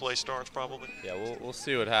once the play starts, probably. Yeah, we'll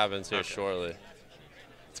see what happens here Okay. shortly.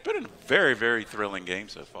 It's been a very, very thrilling game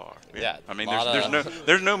so far. Yeah, I mean, lot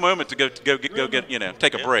there's no moment to go get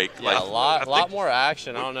take a break. Yeah, Like, a lot think- more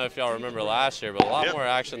action. I don't know if y'all remember last year, but a lot Yeah. more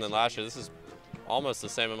action than last year. This is almost the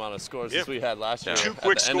same amount of scores Yeah. as we had last year. Two at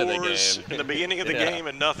quick the end of the scores game. in the beginning of the Yeah. game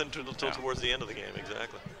and nothing until towards the end of the game.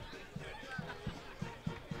 Exactly.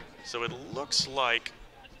 So it looks like,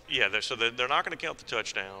 yeah, they're not going to count the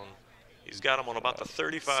touchdown. He's got him on about the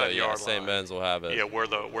 35-yard line. St. Ben's will have it. Yeah, where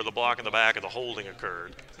the block in the back of the holding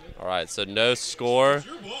occurred. All right, so no score,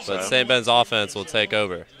 but St. Ben's offense will take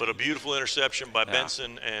over. But a beautiful interception by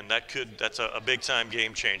Benson, and that's a big-time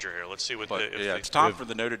game changer here. Let's see what but, if yeah, they- it's time for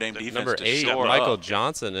the Notre Dame defense Number to 8, shore Michael up.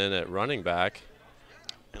 Johnson in at running back.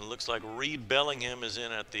 And it looks like Reed Bellingham is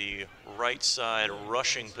in at the right side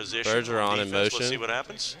rushing position. Bergeron on in defense. motion. Let's see what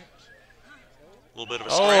happens. A little bit of a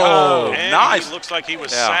Oh, scramble. And nice. He looks like he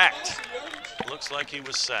was Yeah. sacked. Looks like he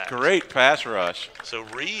was sacked. Great pass rush. So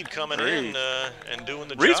Reed coming Reed. in and doing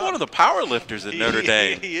the Reed's job. one of the power lifters at Notre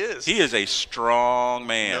Dame. He is. He is a strong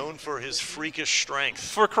man. Known for his freakish strength.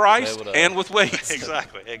 For Christ Able to- and with weights.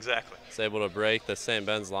 Exactly. Is able to break the St.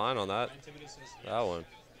 Ben's line on that one.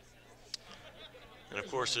 And of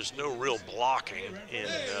course, there's no real blocking in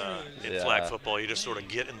Yeah. flag football. You just sort of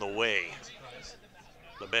get in the way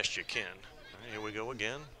the best you can. All right, here we go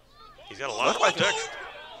again. He's got a lot of protection.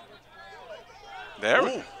 There we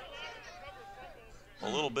Ooh. A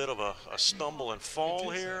little bit of a stumble and fall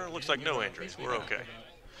here. Looks like no injuries. We're okay.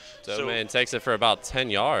 Domain takes it for about 10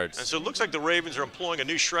 yards. And so it looks like the Ravens are employing a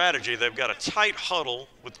new strategy. They've got a tight huddle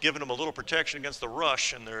with giving them a little protection against the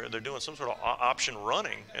rush, and they're doing some sort of option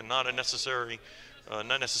running and not necessarily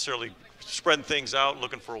spreading things out,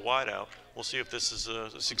 looking for a wideout. We'll see if this is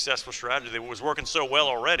a successful strategy. It was working so well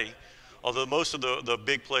already, although most of the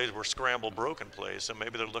big plays were scramble broken plays, so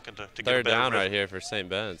maybe they're looking to get a Third better down rhythm. right here for St.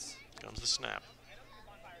 Ben's. Comes the snap.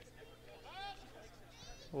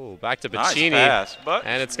 Ooh, back to Nice Pacini. pass, but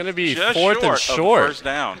And it's going to be just fourth and of the short. first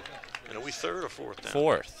down. And are we third or fourth down?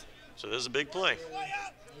 Fourth. So this is a big play.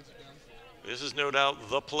 This is no doubt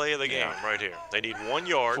the play of the game right here. They need 1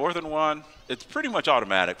 yard. 4th and 1. It's pretty much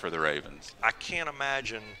automatic for the Ravens. I can't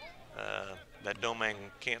imagine that Domingue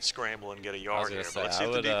can't scramble and get a yard gonna here. say, But let's see I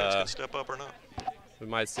if the would, defense can step up or not. We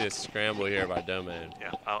might see a scramble here by Domain.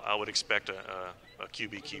 Yeah, I would expect a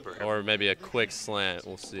QB keeper here. Or maybe a quick slant.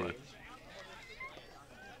 We'll see. I'm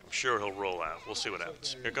sure he'll roll out. We'll see what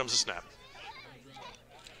happens. Here comes the snap.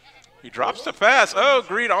 He drops the pass. Oh,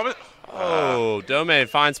 Green on it. Oh, Domain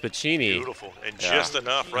finds Pacini. Beautiful. And Yeah. just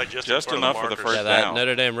enough, right? Just in front enough of for the markers. first Yeah, that down.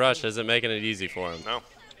 Notre Dame rush isn't making it easy for him. No.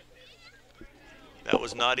 That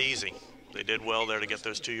was not easy. They did well there to get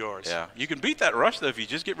those 2 yards. Yeah, you can beat that rush, though, if you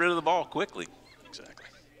just get rid of the ball quickly. Exactly.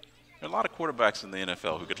 There are a lot of quarterbacks in the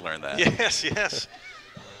NFL who could learn that. Yes, yes.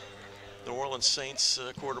 New Orleans Saints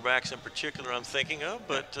quarterbacks in particular I'm thinking of,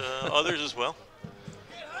 but others as well.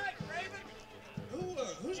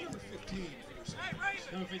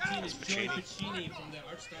 Number 15 is Joey Pacini from the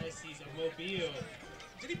Archdiocese of Mobile.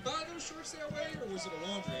 Did he buy those shorts that way, or was it a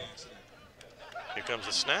laundry accident? Here comes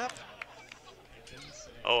the snap.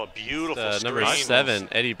 Oh, a beautiful screen. Number 7,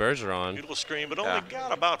 Eddie Bergeron. Beautiful screen, but only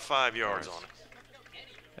got about 5 yards on it.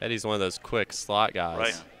 Eddie's one of those quick slot guys.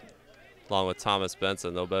 Right. Along with Thomas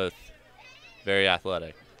Benson. They're both very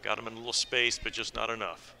athletic. Got him in a little space, but just not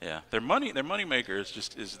enough. Yeah, their money maker is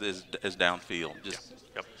just is downfield. Just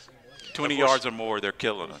 20 Of course. yards or more, they're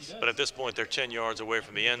killing us. But at this point, they're 10 yards away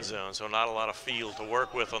from the end zone, so not a lot of field to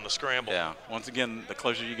work with on the scramble. Yeah, once again, the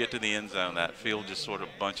closer you get to the end zone, that field just sort of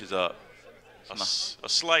bunches up. A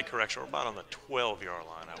slight correction. We're about on the 12-yard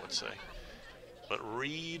line, I would say. But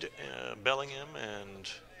Reed, Bellingham,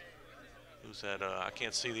 and who's that? I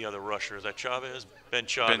can't see the other rusher. Is that Chavez? Ben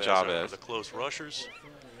Chavez. Are the close rushers.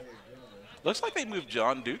 Looks like they moved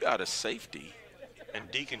John Duda out of safety. And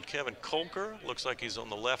Deacon Kevin Colker looks like he's on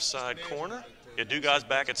the left side corner. Yeah, Duga's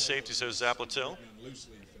back at safety, so Zaplatil.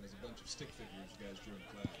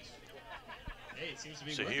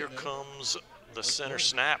 So here comes the center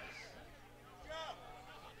snap.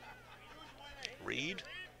 Reed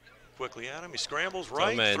quickly at him. He scrambles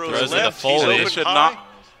right, throws left. Foley. He's open high.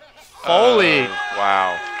 Foley.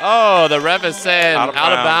 Wow. Oh, the ref is saying out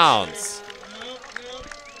of bounds.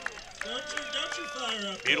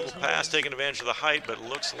 Beautiful pass, taking advantage of the height, but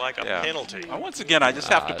looks like a penalty. Once again, I just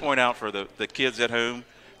have to point out for the kids at home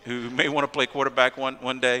who may want to play quarterback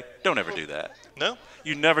one day, don't ever do that. No?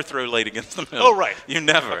 You never throw late against the middle. Oh, right. You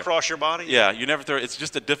never. Across your body? Yeah, you never throw. It's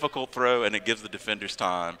just a difficult throw, and it gives the defenders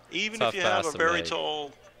time. Even if you have a very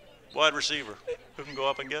tall wide receiver who can go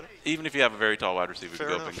up and get it? Even if you have a very tall wide receiver who can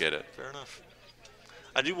go up and get it. Fair enough.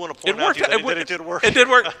 I do want to point out to you that it did work. It did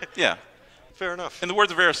work, yeah. Fair enough. In the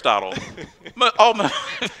words of Aristotle,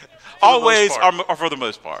 always are for the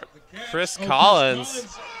most part. Chris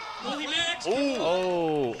Collins.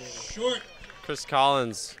 Oh, short. Chris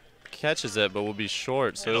Collins catches it, but will be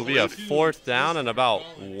short. So it'll be a 4th down and about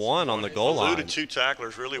 1 on the goal line. Eluded 2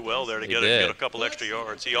 tacklers really well there to get a couple extra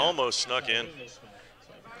yards. He almost snuck in.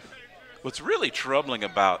 What's really troubling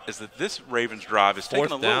about is that this Ravens drive is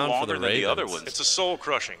taking a little longer than the other ones. It's a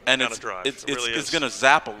soul-crushing kind of drive. It's really going to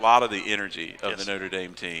zap a lot of the energy of the Notre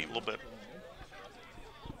Dame team. A little bit.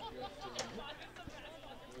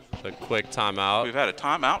 A quick timeout. We've had a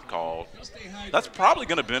timeout called. That's probably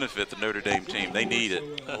going to benefit the Notre Dame team. They need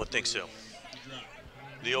it. I would think so.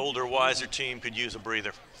 The older, wiser team could use a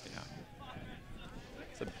breather. Yeah.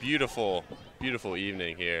 It's a beautiful, beautiful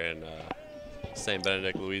evening here in St.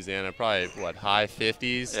 Benedict, Louisiana. Probably, what, high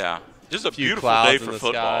 50s? Yeah. Just a few beautiful clouds day in for the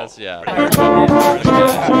football. skies. Yeah.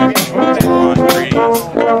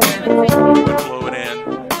 Blow it in.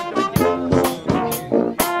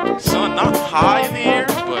 Sun not high in the air,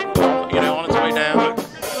 but on its way down.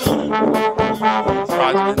 It's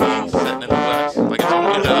rising in the east, setting in the west. Like it's going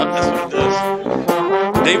to get up. That's what it does.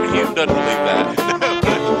 David Hume doesn't believe that.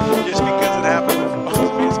 Just because it happened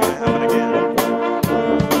before, it's going to happen again.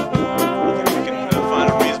 I think we can find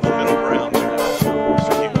a reasonable middle ground there.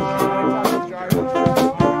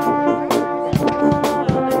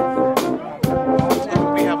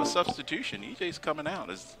 We have a substitution. EJ's coming out.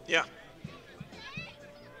 Yeah.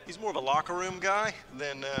 He's more of a locker room guy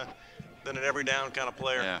than an every down kind of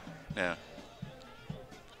player. Yeah, yeah.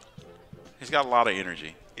 He's got a lot of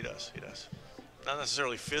energy. He does. Not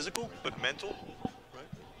necessarily physical, but mental. Right?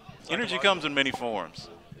 Energy comes in many forms.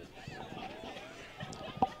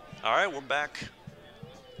 All right, we're back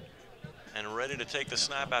and ready to take the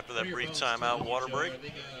snap after that brief timeout water break. Are they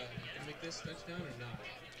going to make this touchdown or not?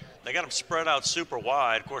 They got him spread out super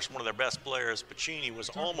wide. Of course, one of their best players, Pacini, was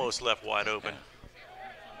almost left wide open.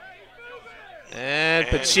 And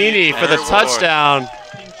Pacini for the touchdown.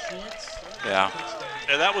 Yeah.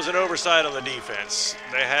 And that was an oversight on the defense.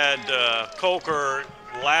 They had Colker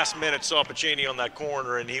last minute saw Pacini on that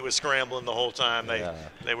corner, and he was scrambling the whole time.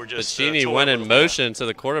 They were just Pacini went in motion to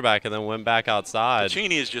the quarterback and then went back outside.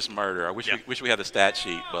 Pacini is just murder. I wish we had the stat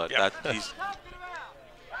sheet, but he's.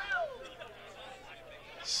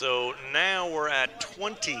 So now we're at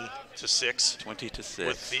 20-6. 20-6.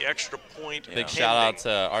 With the extra point. Big shout out to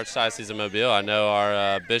Archdiocese of Mobile. I know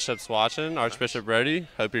our bishop's watching, Archbishop Brody.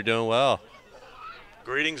 Hope you're doing well.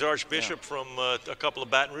 Greetings, Archbishop, from a couple of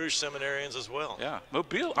Baton Rouge seminarians as well. Yeah,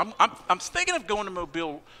 Mobile. I'm thinking of going to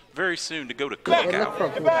Mobile very soon to go to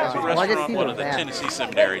Cookout. It's a restaurant one of the Tennessee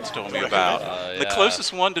seminarians told me about. The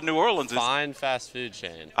closest one to New Orleans is Fine fast food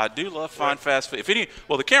chain. I do love fine fast food.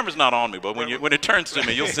 Well, the camera's not on me, but when it turns to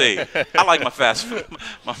me, you'll see. I like my fast food,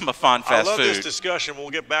 my fine fast food. I love this discussion. We'll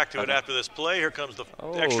get back to it after this play. Here comes the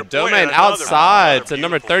extra point. Domain outside to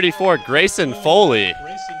number 34, Grayson Foley.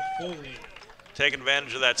 Grayson Foley. taking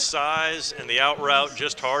advantage of that size and the out route,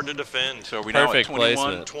 just hard to defend. So are we now at Perfect 21?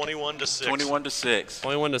 placement. 21 to 6. 21 to 6.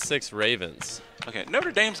 21 to 6 Ravens. Okay,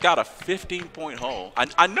 Notre Dame's got a 15-point hole.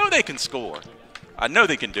 I know they can score. I know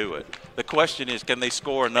they can do it. The question is, can they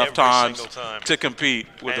score enough Every times single time. to compete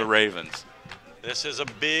with the Ravens? This is a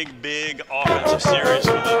big, big offensive series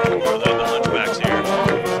for the Hunchbacks here.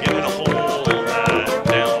 Getting in a hole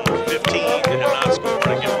down 15 and not scoring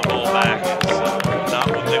and getting the ball back is not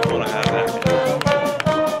what they want to have happen.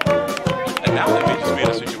 And now they may just be in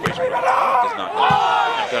a situation where the clock is not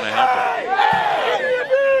going to help them.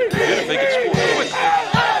 And if they can score quickly.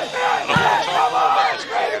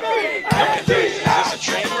 Is this a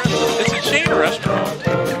chain restaurant? It's a chain restaurant,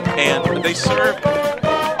 and they serve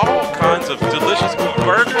all kinds of delicious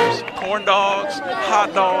burgers, corn dogs,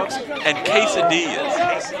 hot dogs, and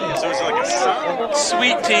quesadillas. So it's like a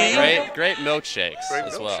Sweet tea. Great milkshakes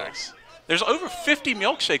as well. milkshakes. There's over 50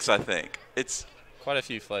 milkshakes, I think. It's Quite a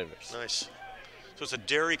few flavors. Nice. So it's a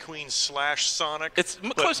Dairy Queen / Sonic.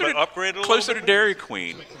 closer but upgraded a closer little to Dairy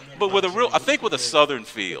Queen, but with a real, I think, with a southern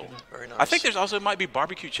feel. Very nice. I think there's also might be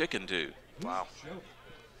barbecue chicken too. Wow.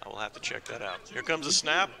 I will have to check that out. Here comes the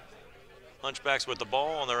snap. Hunchbacks with the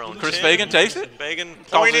ball on their own Chris 10. Fagan takes it. Fagan Calls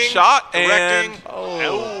a pointing, shot, directing. and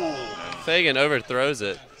Oh. Fagan overthrows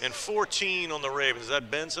it. And 14 on the Ravens. Is that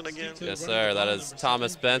Benson again? Yes, sir. That is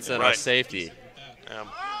Thomas Benson, our Right. safety.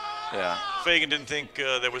 Yeah. Fagan didn't think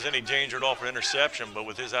there was any danger at all for interception, but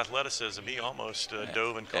with his athleticism, he almost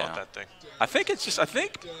dove and caught that thing. I think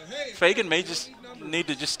Fagan may just need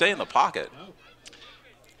to just stay in the pocket.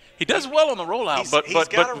 He does well on the rollout, He's but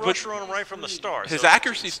got a rusher on him right from the start. his so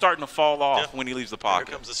accuracy's starting to fall off when he leaves the Here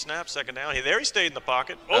pocket. comes the snap, second down. There he stayed in the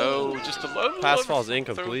pocket. Oh, just a low. Pass fall's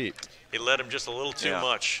incomplete. He led him just a little too Yeah.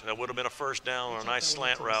 much. That would have been a first down on a nice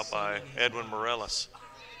slant route by Edwin Morellis.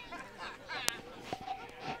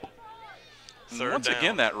 Once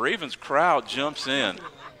again, that Ravens crowd jumps in.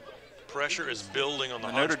 Pressure is building on the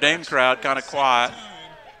The Notre Dame crowd kind of quiet.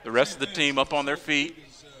 The rest of the team up on their feet.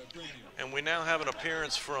 And we now have an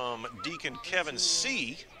appearance from Deacon Kevin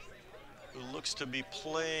C., who looks to be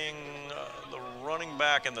playing the running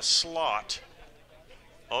back in the slot.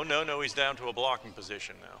 Oh, no, he's down to a blocking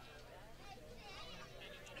position now.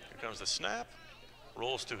 Here comes the snap.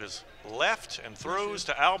 Rolls to his left and throws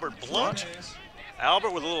to Albert Blunt.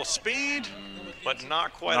 Albert with a little speed, but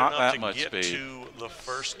not quite Not enough that to much get speed. to the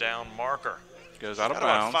first down marker. Goes out of Got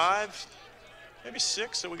about bounds. 5, maybe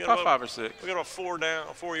 6. So we got About about 5 or 6. We got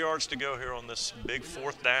about 4 yards to go here on this big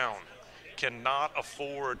fourth down. Cannot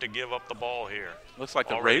afford to give up the ball here. Looks like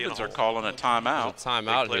the Already in Ravens a are hole. calling a timeout.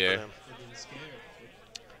 Timeout Big play for here. them.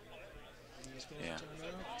 Yeah.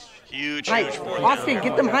 Huge Hype. fourth Austin, down.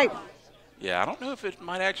 get them hype. Yeah, I don't know if it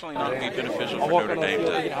might actually not be beneficial for Notre Dame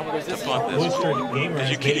to punt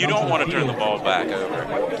this. Because you don't want to turn the ball back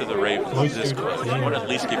over to the Ravens this close. You want to at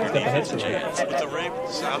least give your defense a chance. With the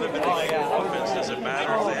Ravens, how they've been playing offense, does it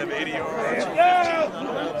matter if they have 80 yards or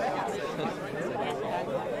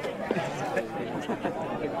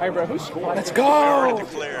 15? Hey, bro, who's scoring? Let's They go. already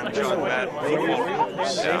declared John Madden football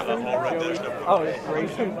rules. Already there's no problem.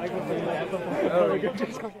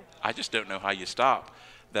 I just don't know how you stop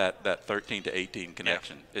that 13 to 18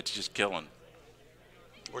 connection. It's just killing.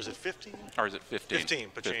 Or is it 15? Or is it 15? 15,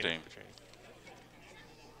 Pacini. 15.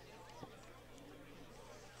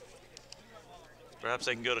 Perhaps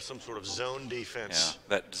they can go to some sort of zone defense.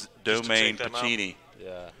 Yeah, that Just to domain take them out. Pacini,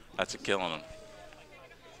 Yeah. that's killing them.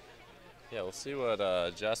 Yeah, we'll see what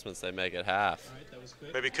adjustments they make at half.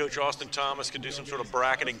 Maybe Coach Austin Thomas could do some sort of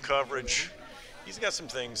bracketing coverage. He's got some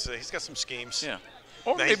things. He's got some schemes. Yeah.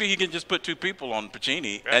 Or Now maybe he can just put 2 people on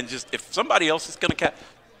Pacini Yeah. and just, if somebody else is going to catch.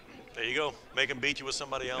 There you go. Make him beat you with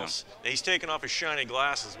somebody else. Now he's taking off his shiny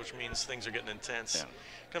glasses, which means things are getting intense. Yeah.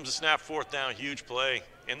 Comes a snap, fourth down, huge play.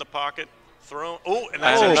 In the pocket, thrown. Oh, and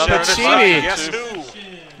that's Oh, another Pacini. Guess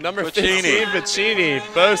who? Number Pacini. 15,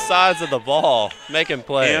 Pacini. Both sides of the ball, making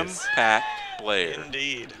plays. Impact player.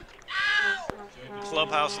 Indeed.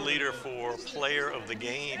 Clubhouse leader for player of the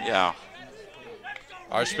game. Yeah.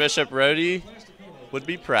 Archbishop Rhodey would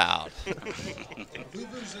be proud.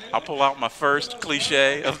 I'll pull out my first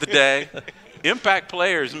cliche of the day. Impact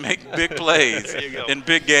players make big plays There you go. in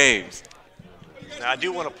big games. Now, I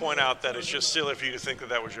do want to point out that it's just silly for you to think that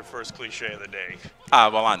that was your first cliche of the day.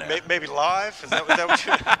 Well, I know. Maybe live? Is that what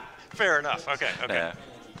you Fair enough. Okay. Yeah.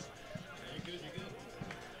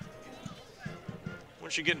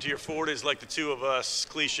 Once you get into your 40s, like the two of us,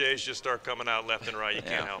 cliches just start coming out left and right. You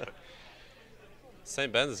can't help it.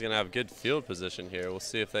 St. Ben's is going to have good field position here. We'll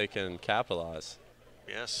see if they can capitalize.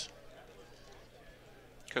 Yes.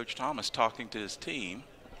 Coach Thomas talking to his team.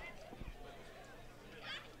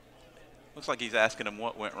 Looks like he's asking him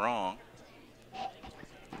what went wrong.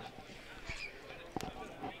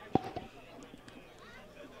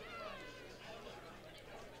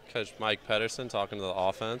 Coach Mike Pedersen talking to the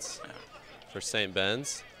offense for St.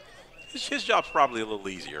 Ben's. His job's probably a little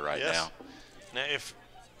easier right Yes. now. Now, if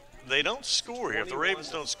they don't score here, if the Ravens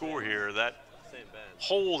don't score here, that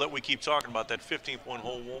hole that we keep talking about, that 15-point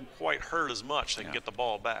hole, won't quite hurt as much. They can get the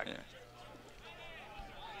ball back. Yeah.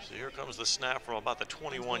 So here comes the snap from about the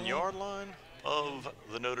 21-yard line of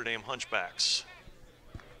the Notre Dame Hunchbacks.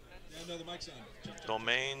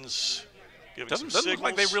 Domains giving some Doesn't signals. look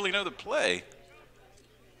like they really know the play.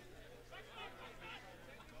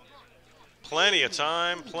 Plenty of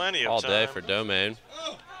time, plenty of All time. day for Domain.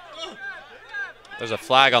 There's a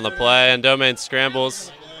flag on the play, and Domain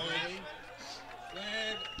scrambles.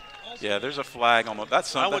 Yeah, there's a flag on the.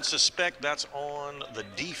 That's I something. would suspect that's on the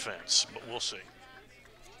defense, but we'll see.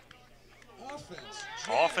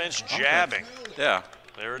 Offense jabbing. Yeah.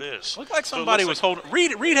 There it is. Looked like So it somebody looks was holding.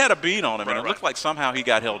 Reed had a beat on him, and Right, it looked like somehow he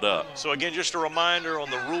got held up. So again, just a reminder on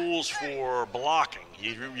the rules for blocking.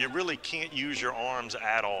 You really can't use your arms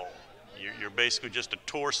at all. You're basically just a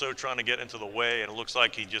torso trying to get into the way, and it looks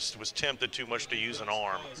like he just was tempted too much to use an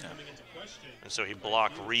arm. Yeah. And so he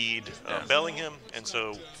blocked Reed Bellingham, and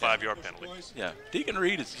so 5-yard penalty. Yeah, Deacon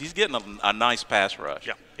Reed he's getting a nice pass rush.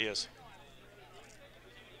 Yeah, he is.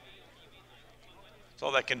 So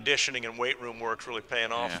all that conditioning and weight room work's really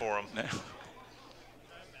paying off for him.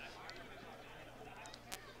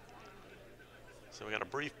 So we got a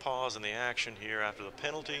brief pause in the action here after the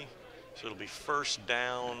penalty. So it'll be first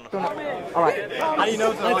down. All right. How do you know?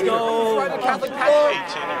 Let's go. Catholic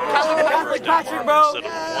Patrick, bro.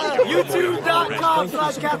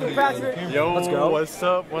 YouTube.com/Catholic Patrick. Yo, let's go. What's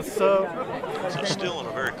up? So still in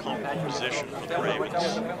a very comfortable position for the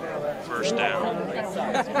Ravens. First down.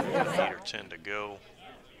 8 or 10 to go.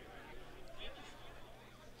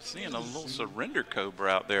 Seeing a little surrender cobra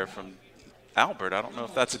out there from Albert. I don't know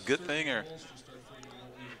if that's a good thing or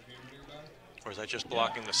is that just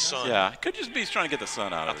blocking the sun? Yeah, it could just be he's trying to get the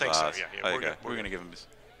sun out of his eyes. I think so, yeah. Okay, we're going to give him this.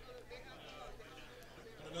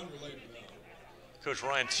 Coach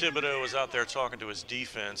Ryan Thibodeau is out there talking to his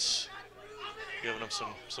defense, giving them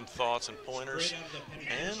some thoughts and pointers.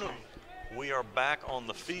 And we are back on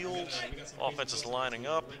the field. Offense is lining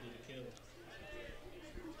up.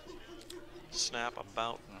 Snap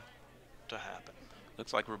about to happen.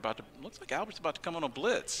 Looks like Albert's about to come on a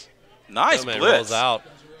blitz. Nice Domain blitz. rolls out.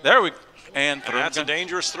 There we and that's a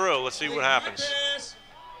dangerous throw. Let's see what happens.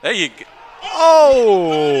 There you go.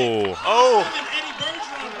 Oh!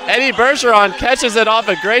 Eddie Bergeron catches it off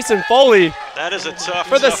of Grayson Foley. That is a tough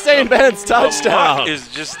for the St. Ben's touchdown. The luck is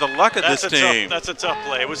just the luck of this team. That's a tough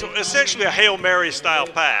play. It was essentially a Hail Mary style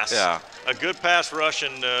pass. Yeah. A good pass rush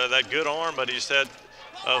and that good arm, but he just had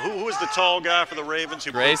who was the tall guy for the Ravens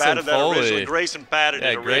who batted that originally? Grayson batted it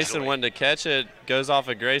originally. Grayson went to catch it, goes off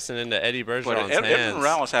of Grayson into Eddie Bergeron's hands. Evan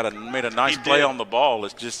Morales made a nice play on the ball. He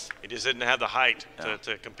just didn't have the height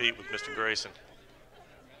to compete with Mr. Grayson.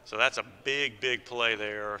 So that's a big play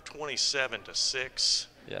there, 27-6.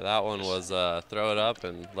 Yeah, that one was throw it up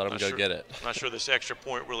and let him go get it. I'm not sure this extra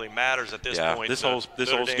point really matters at this point. This hole's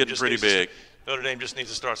getting pretty big. Notre Dame just needs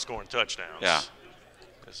to start scoring touchdowns. Yeah.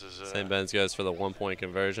 This is St. Ben's goes for the 1-point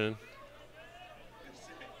conversion.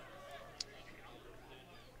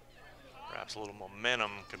 Perhaps a little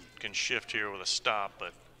momentum can shift here with a stop,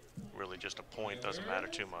 but really just a point doesn't matter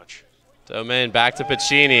too much. Domain back to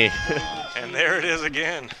Pacini. And there it is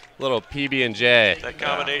again. Little PB&J. That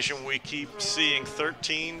combination we keep seeing,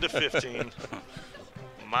 13-15.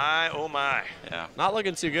 My, oh my. Yeah. Not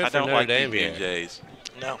looking too good for Notre Dame here. PB&Js.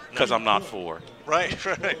 No. Because I'm not for. Right.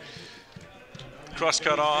 Crust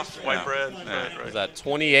cut off, white bread. Yeah. Right. Is that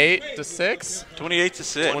 28-6?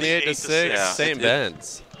 28-6. 28-6. Yeah. St.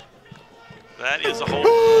 Ben's. That is a hole.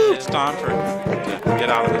 It's time to get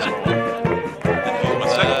out of this hole. My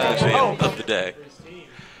second touchdown of the day.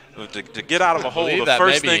 To get out of a hole, the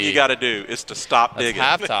first thing you got to do is to stop digging.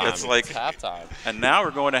 Halftime. It's like halftime. And now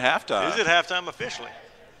we're going to halftime. Is it halftime officially?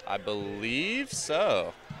 I believe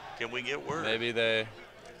so. Can we get word? Maybe they.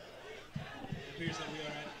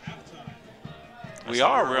 We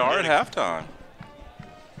are at halftime.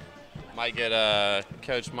 Might get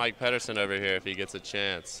Coach Mike Pedersen over here if he gets a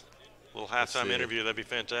chance. A little halftime interview, that'd be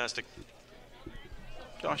fantastic.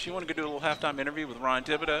 Josh, you want to go do a little halftime interview with Ryan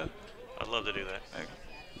Thibodeau? I'd love to do that. Hey.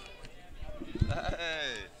 Yeah,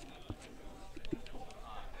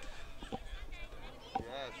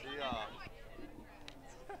 see y'all.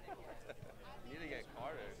 You need to get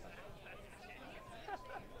Carter.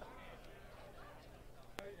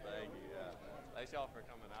 Thank you, yeah. Thanks y'all for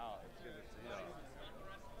coming out. It's good to see y'all.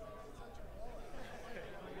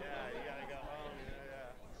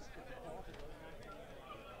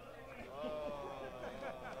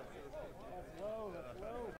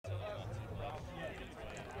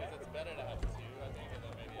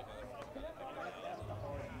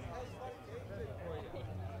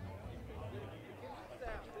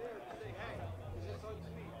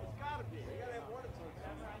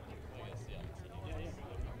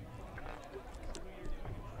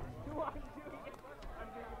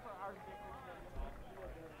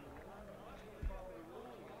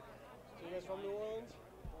 from New Orleans.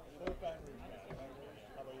 What about you?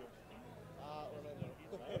 How about you? Orlando.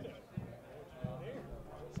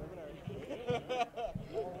 Seminary.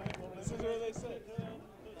 This is where they sit.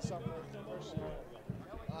 This is our first year.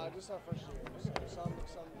 Just our first year. So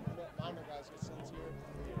some minor guys get sent here.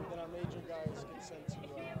 Then our major guys get sent to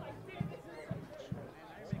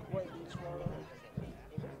White Beach, Florida.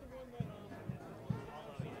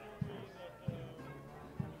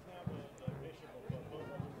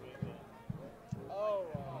 Oh,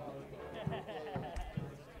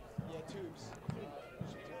 yeah, tubes.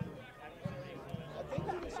 I think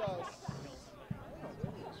he was, I don't know,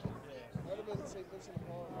 where he was from. Might have been St. Vincent de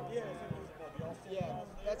Paul. Yeah,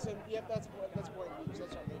 that's in, yep, that's Boynton Beach.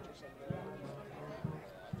 That's our major center.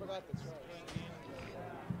 I forgot that's right.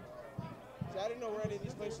 See, I didn't know where any of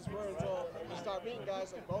these places were until we start meeting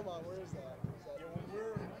guys like Beaumont. Where is that? Yeah, when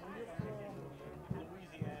you're from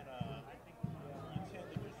Louisiana, you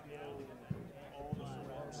tend to just know all the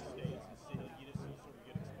surrounding states and cities. You just sort of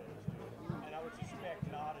get exposed to it. And I would suspect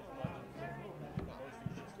not as much as most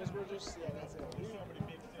of these. Because we're just, yeah, that's it. There's so many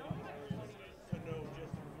big cities and areas to know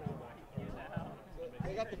just from Florida.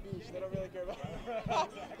 They got the beach. They don't really care about it.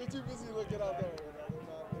 They're too busy looking out there. You know?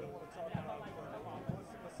 They're not talking about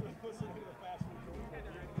listen to the fast food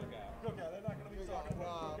cookout. They're not going to be talking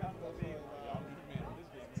about cookout.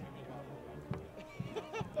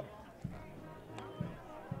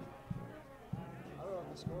 I don't know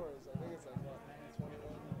what the score is. I think it's like, what, 21?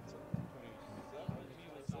 27?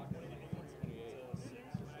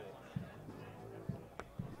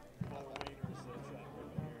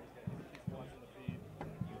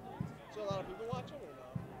 So a lot of people watching or no?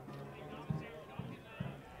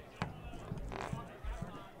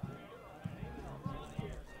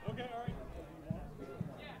 Okay, all right.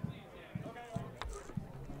 Okay, all right.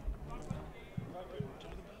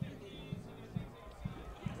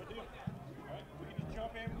 Good deal. All right, we can just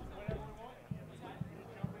jump in whenever we want.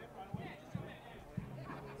 Jump in right away.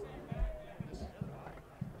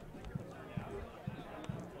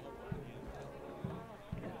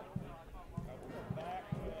 We're back.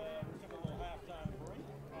 We took a little halftime break.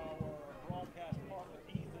 Our broadcast partner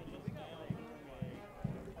Ethan is now doing a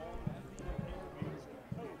on-field interview with the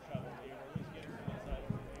coach, I believe, or at least getting some inside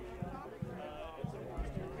information. It's a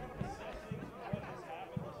we're still kind of assessing what has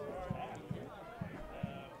happened this first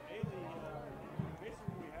half. Basically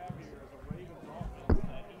what we have here is a Ravens offense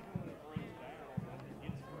that even when it breaks down, it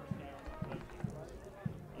gets first down and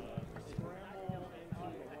scramble into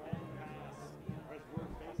a long pass has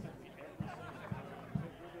worked basically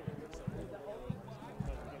every single time.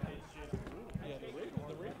 Yeah, the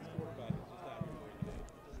Ravens quarterback is just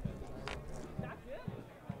not good.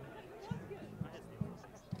 Not good.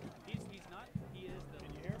 He's not. He is the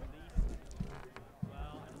Can you hear me?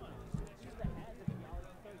 well, I don't know. He's the head of the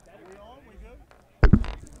Are we on? We good?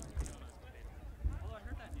 Although I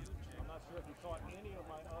heard that new chick. I'm not sure if you caught any of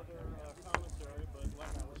my other commentary, but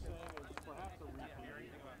like I was saying, it was perhaps a repeat.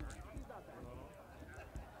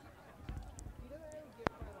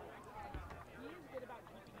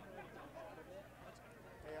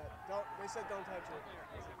 They said don't touch it.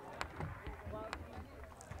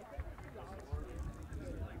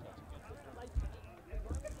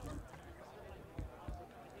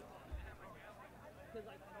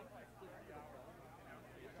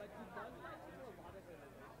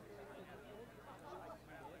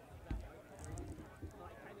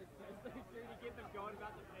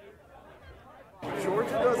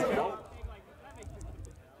 Georgia doesn't know.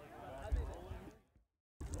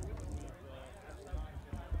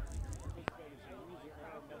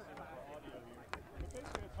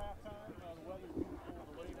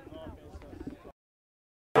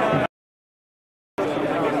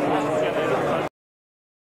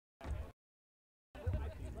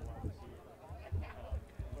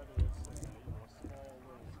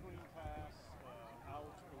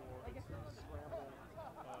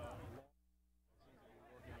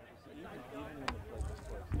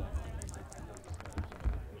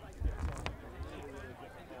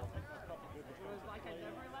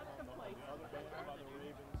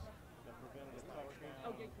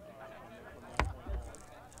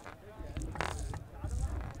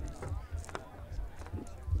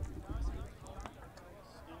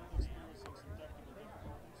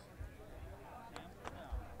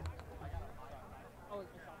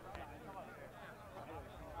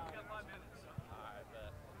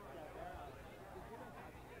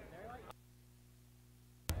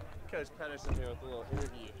 Coach Pedersen here with a little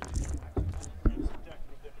interview.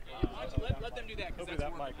 Let them do that because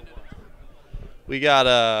that's more. We got,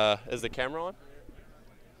 is the camera on?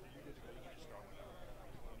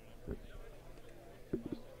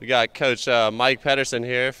 We got Coach Mike Pedersen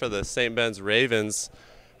here for the St. Ben's Ravens.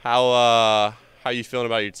 How you feeling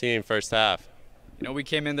about your team first half? You know, we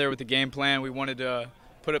came in there with a game plan. We wanted to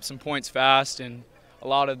put up some points fast, and a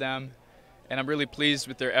lot of them. And I'm really pleased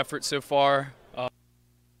with their effort so far.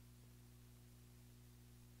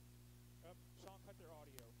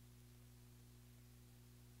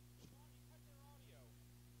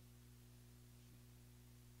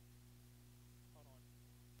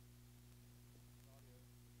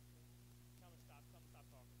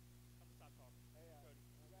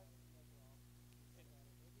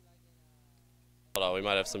 Hold on, we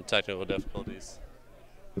might have some technical difficulties.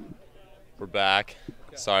 We're back.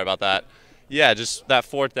 Sorry about that. Yeah, just that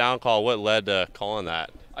 4th down call, what led to calling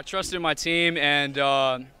that? I trusted my team, and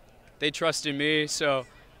they trusted me. So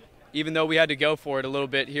even though we had to go for it a little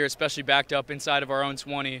bit here, especially backed up inside of our own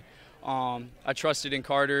 20, I trusted in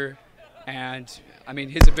Carter. And, I mean,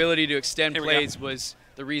 his ability to extend plays was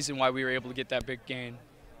the reason why we were able to get that big gain.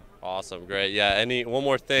 Awesome, great. Yeah, one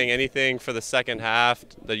more thing, anything for the second half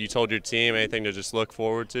that you told your team, anything to just look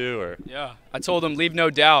forward to? Or? Yeah, I told them leave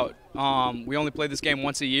no doubt. We only play this game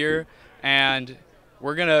once a year, and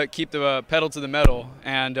we're going to keep the pedal to the metal.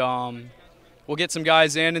 And we'll get some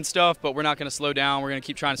guys in and stuff, but we're not going to slow down. We're going to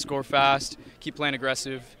keep trying to score fast, keep playing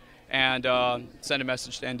aggressive, and send a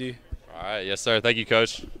message to ND. All right, yes, sir. Thank you,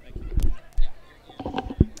 Coach.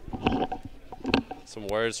 Some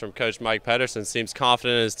words from Coach Mike Pedersen. Seems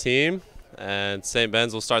confident in his team, and St.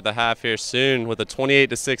 Ben's will start the half here soon with a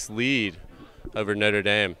 28-6 lead over Notre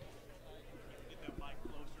Dame.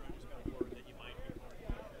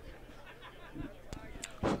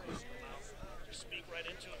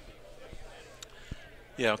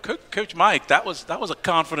 Yeah, Coach Mike, that was a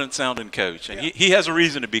confident sounding coach, and he has a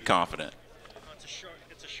reason to be confident. It's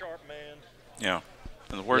a sharp man. Yeah.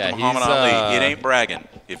 In the words of Muhammad Ali, it ain't bragging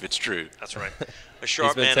if it's true. That's right. A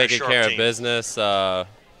sharp man. He's been taking care of business. Had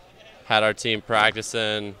our team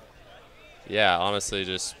practicing. Yeah, honestly,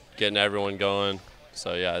 just getting everyone going.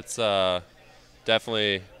 So yeah, it's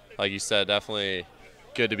definitely, like you said, definitely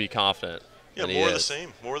good to be confident. Yeah, more of the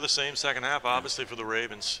same. More of the same second half, obviously, for the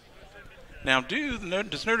Ravens. Now,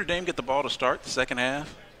 does Notre Dame get the ball to start the second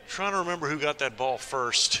half? Trying to remember who got that ball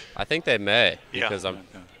first. I think they may. Because I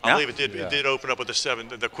believe it did. It did open up with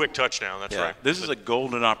the quick touchdown. That's right. This is a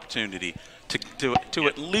golden opportunity to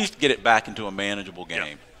at least get it back into a manageable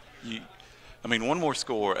game. Yeah. I mean, one more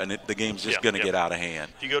score and the game's just going to get out of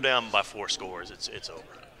hand. If you go down by 4 scores, it's over.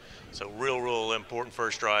 So real important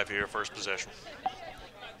first drive here, first possession.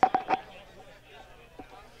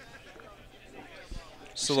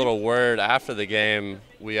 Just a little word after the game,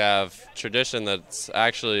 we have tradition that's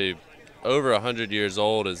actually over 100 years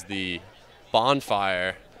old is the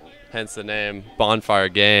bonfire, hence the name Bonfire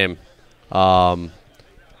Game.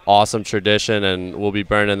 Awesome tradition, and we'll be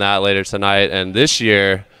burning that later tonight. And this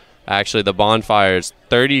year, actually, the bonfire is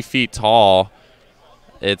 30 feet tall.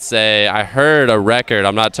 I heard a record.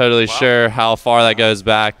 I'm not totally sure how far that goes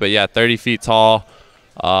back, but yeah, 30 feet tall.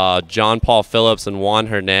 John Paul Phillips and Juan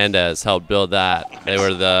Hernandez helped build that. They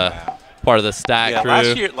were the part of the stat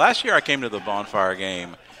crew. Last year I came to the bonfire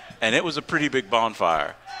game, and it was a pretty big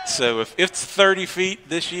bonfire. So if it's 30 feet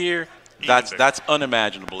this year, that's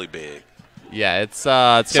unimaginably big. Yeah, it's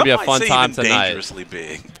gonna be a fun time tonight. Dangerously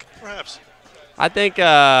big, perhaps. I think.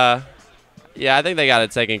 I think they got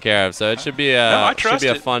it taken care of. So it should be a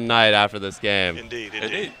fun night after this game.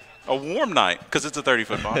 Indeed. A warm night because it's a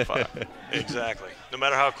 30-foot bonfire. Exactly. No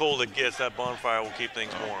matter how cold it gets, that bonfire will keep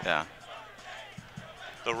things warm. Yeah.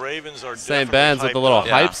 The Ravens are St. Ben's with a little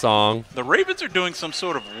hype song. The Ravens are doing some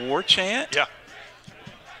sort of war chant. Yeah.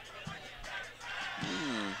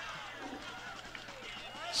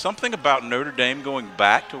 Something about Notre Dame going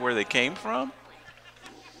back to where they came from?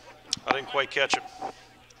 I didn't quite catch it.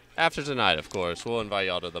 After tonight, of course. We'll invite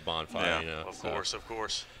y'all to the bonfire. Yeah, of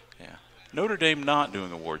course. Yeah. Notre Dame not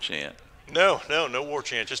doing a war chant. No war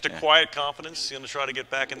chant. Just a quiet confidence. Going to try to get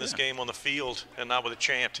back in this game on the field and not with a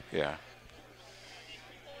chant. Yeah.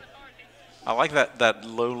 I like that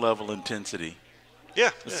low-level intensity.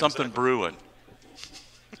 Yeah. There's something brewing.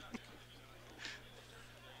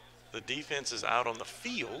 The defense is out on the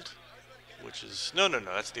field, which is – no,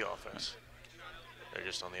 that's the offense. They're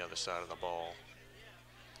just on the other side of the ball.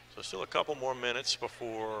 So still a couple more minutes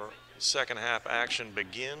before second half action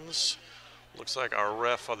begins. Looks like our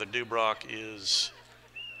ref, Father Dubrock, is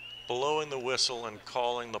blowing the whistle and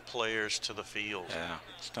calling the players to the field. Yeah,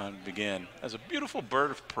 it's time to begin. As a beautiful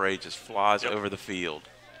bird of prey just flies over the field.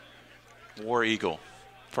 War Eagle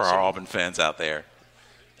for our Auburn fans out there.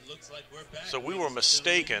 So we were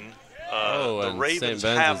mistaken the and Ravens St.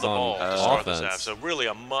 Ben's have is the on ball to start this offense. half. So really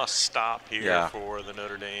a must stop here for the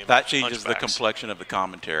Notre Dame. That changes the Hunchbacks. complexion of the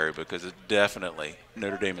commentary because it definitely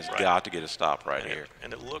Notre Dame has got to get a stop right here.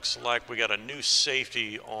 And it looks like we got a new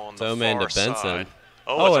safety on the Toman far to Benson. side.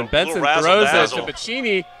 Oh, and Benson throws it to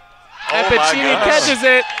Piccini. And Piccini catches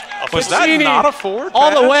it. Was that not a forward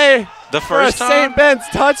all the pass? way The for first a time? St. Ben's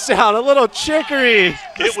touchdown. A little trickery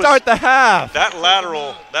to start the half. That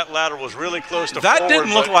lateral was really close to That forward,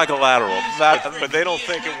 didn't look but- like a lateral. but they don't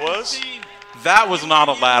think it was? That was not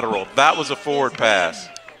a lateral. That was a forward pass.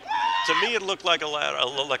 To me, it looked like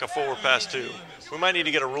like a forward pass too. We might need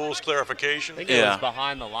to get a rules clarification. I think it was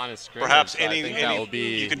behind the line of scrimmage. Perhaps so I think that will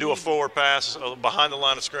be. you can do a forward pass behind the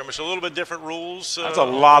line of scrimmage. A little bit different rules. That's a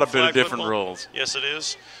lot of flag different football. rules. Yes, it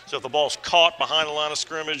is. So if the ball's caught behind the line of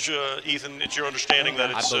scrimmage, Ethan, it's your understanding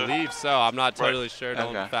that it's. I believe so. I'm not totally sure. Don't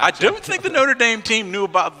Okay. fact I check. don't think the Notre Dame team knew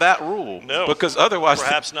about that rule. No, because otherwise,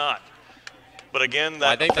 perhaps not. But again, that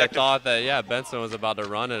I think they thought that Benson was about to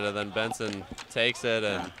run it, and then Benson takes it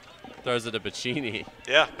and throws it to Piccini.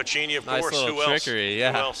 Yeah, Piccini, of nice course. Little Who else? trickery,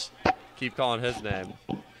 yeah. Who else? Keep calling his name.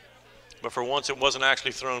 But for once, it wasn't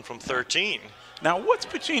actually thrown from 13. Now, what's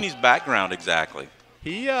Piccini's background exactly?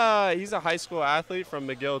 He's a high school athlete from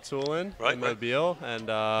McGill-Tulane in Mobile, and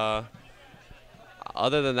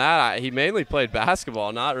other than that, he mainly played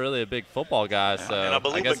basketball. Not really a big football guy, so And I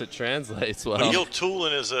believe guess it translates well.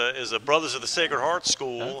 McGill-Tulane is a Brothers of the Sacred Heart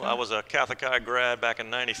school. Okay. I was a Catholic High grad back in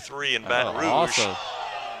 '93 in Baton Rouge. Awesome.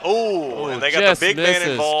 Oh, and they got just the big man misses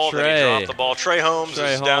involved, and he Trey. dropped the ball. Trey Holmes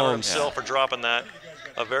Trey is down on Holmes. himself for dropping that.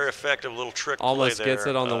 A very effective little trick Almost play there. gets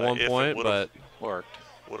it on the 1 if it point, would've but worked.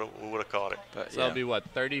 Would have caught it. So that'll be what,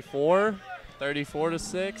 34? 34 to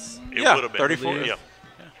 6? It would have been 34. Yeah.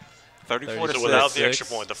 34 to So 6. without the extra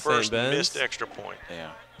point, the St. first Ben's. missed extra point. Yeah.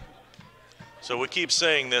 So we keep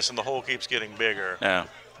saying this, and the hole keeps getting bigger. Yeah.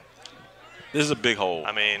 This is a big hole.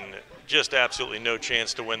 I mean, just absolutely no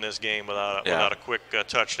chance to win this game without a quick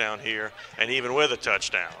touchdown here, and even with a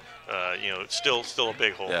touchdown, it's still a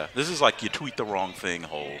big hole. Yeah. This is like you tweet the wrong thing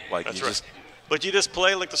hole. Like That's you right. just. But you just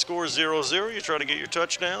play like the score is 0-0. You try to get your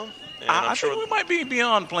touchdown. And I think we might be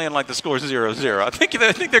beyond playing like the score's 0-0. I think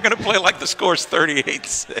they're going to play like the score's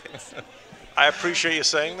 38-6. I appreciate you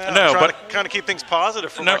saying that. No, I'm trying but to kind of keep things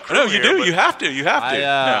positive for my crew no, you here, do. but You have to. You have to.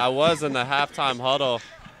 I was in the halftime huddle.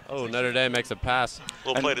 Oh, Notre Dame makes a pass.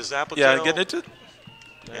 Little play to Zappletel. Yeah, get it to.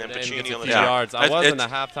 And Notre Dame Piccini gets a on the few top. yards. I was in the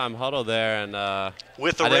halftime huddle there, and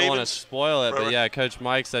with the I didn't want to Ravens? spoil it, Right. but yeah, Coach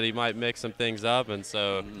Mike said he might mix some things up, and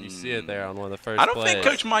so you see it there on one of the first I don't plays. think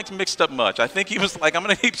Coach Mike's mixed up much. I think he was like, I'm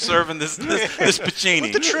going to keep serving this Piccini.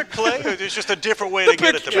 With the trick play, it's just a different way to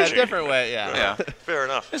get it to Yeah, Piccini. different way, yeah. Yeah. Fair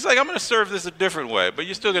enough. It's like, I'm going to serve this a different way, but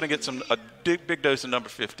you're still going to get a big dose of number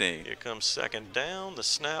 15. Here comes second down. The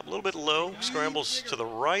snap, a little bit low. Scrambles to the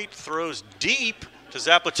right. Throws deep to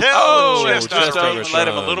Zappletel. Oh, and just overthrown. let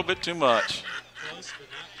him a little bit too much.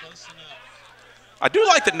 I do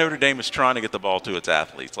like that Notre Dame is trying to get the ball to its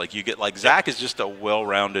athletes. Like Zach is just a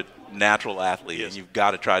well-rounded, natural athlete, and you've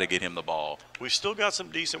got to try to get him the ball. We've still got some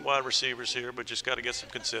decent wide receivers here, but just got to get some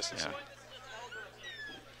consistency. Yeah.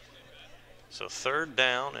 So third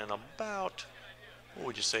down and about, what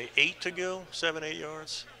would you say, 8 to go? 7, 8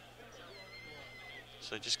 yards?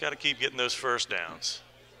 So just got to keep getting those first downs.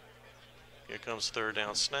 Here comes third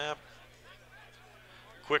down snap.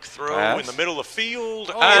 Quick throw Pass. in the middle of the field.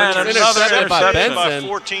 And another intercepted by interception by Benson.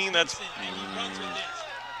 14. That's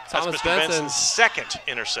Thomas Mr. Benson. Benson's second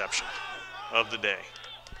interception of the day.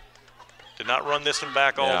 Did not run this one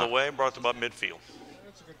back all the way. Brought it about midfield.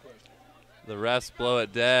 The refs blow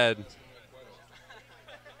it dead.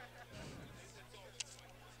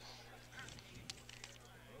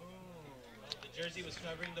 The jersey was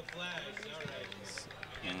covering the flags. All right.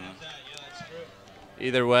 Yeah, that's true.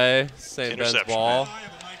 Either way, St. Ben's Interception. ball.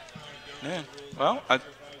 Yeah. Well,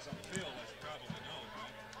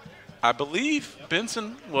 I believe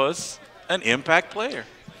Benson was an impact player.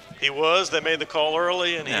 He was. They made the call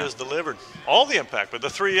early, and he has delivered. All the impact, but the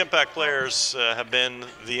 3 impact players have been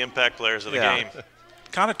the impact players of the game.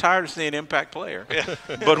 Kind of tired of seeing impact player. Yeah.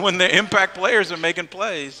 But when the impact players are making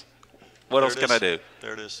plays, what else can I do?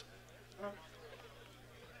 There it is.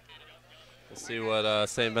 Let's see what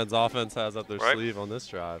St. Ben's offense has up their Right. sleeve on this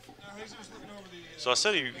drive. So I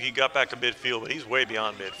said he got back to midfield, but he's way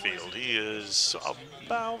beyond midfield. He is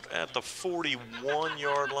about at the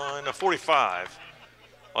 41-yard line, 45.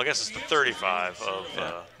 Well, I guess it's the 35 of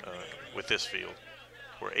with this field.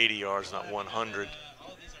 We're 80 yards, not 100.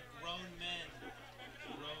 Oh, these are grown men.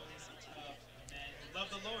 Grown, tough men who love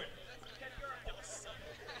the Lord.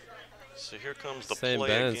 So here comes the St. play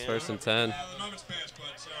Ben's again. first and 10.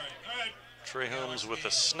 Trey Holmes with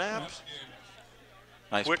a snap.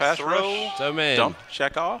 Nice Quick pass throw. rush. Domain. Dump,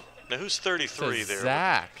 check off. Now who's 33 there?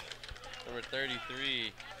 Zach. Number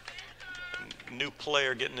 33. New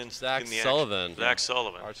player getting in, Zach in the Sullivan. action. Zach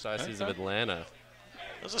Sullivan. Archdiocese of Atlanta.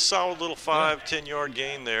 That's a solid little 10-yard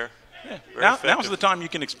gain there. Yeah. Very Now's effective. the time you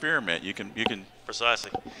can experiment. You can.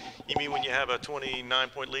 Precisely. You mean when you have a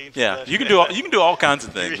 29-point lead? Yeah. You can do all kinds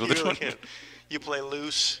of things You with the really 20. can. You play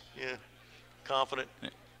loose. Yeah. Confident. Yeah.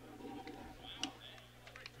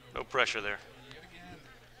 No pressure there.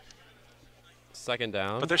 Second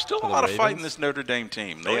down. But there's still a for the lot of fight in Ravens. this Notre Dame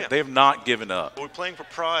team. Oh, yeah. They have not given up. We're playing for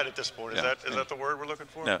pride at this point. Is Yeah. that the word we're looking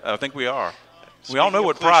for? No, I think we are. We Speaking all know of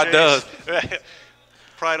what pride does. cliches,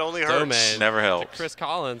 pride only hurts. Domain. Never To helps. Chris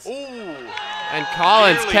Collins. Ooh. And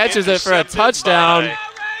Collins Nearly catches it for a intercepted touchdown. by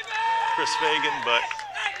Chris Fagan, but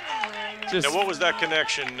Just, now what was that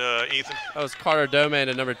connection, Ethan? that was Carter Domain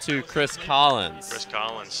to number 2, Chris Collins. Chris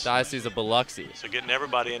Collins. Diocese of Biloxi. So getting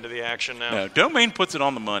everybody into the action now. No, Domain puts it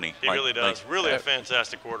on the money. He really does. Really a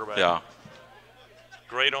fantastic quarterback. Yeah.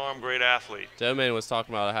 Great arm, great athlete. Domain was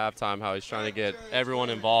talking about at halftime how he's trying to get everyone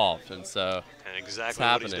involved, and so And exactly it's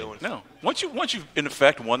what he's happening. doing. No. Once you've in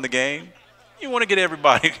effect won the game, you want to get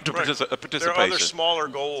everybody to Right. participation. There are other smaller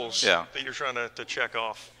goals Yeah. that you're trying to check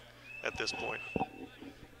off at this point.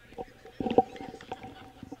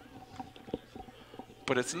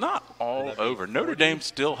 But it's not all over. Notre Dame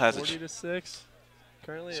still has a 40-6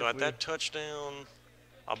 currently. So if at we- that touchdown,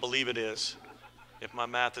 I believe it is, if my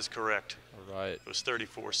math is correct. All right. It was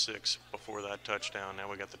 34-6 before that touchdown. Now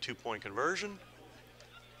we got the 2-point conversion.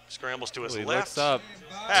 Scrambles to his He left. looks up.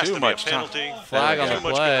 Has Too to much be a time. penalty. Flag on Too the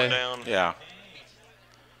much play. going down. Yeah.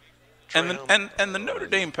 Trey And Holmes. the Notre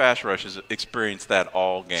Dame pass rush has experienced that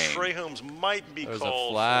all game. Trey Holmes might be There's a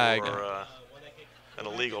called flag. for an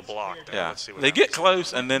illegal block. There. Yeah. Let's see what They happens. get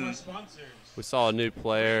close, and then We saw a new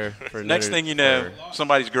player for next Notre- thing you know, for-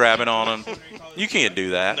 somebody's grabbing on them. You can't do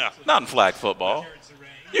that. No. Not in flag football.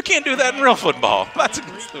 You can't do that in real football. That's a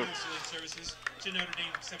good story. Services to Notre Dame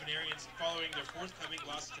seminarians following their forthcoming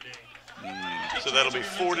loss today. So that'll be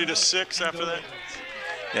 40-6 after that.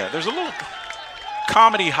 Yeah, there's a little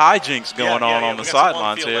comedy hijinks going on We the got some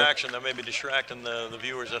sidelines on-field here. action that may be distracting the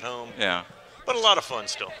viewers at home. Yeah. But a lot of fun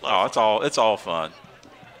still. Oh, it's all fun.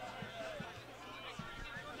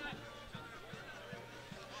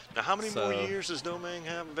 Now, how many more So- years does Domingue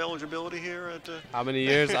have of eligibility here? How many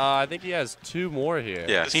years? I think he has 2 more here.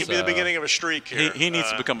 Yeah, This could be the beginning of a streak here. He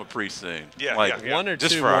needs to become a priest soon. Yeah, like, yeah. 1 or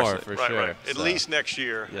just 2 for our more sake. for Right, sure. right. At So, least next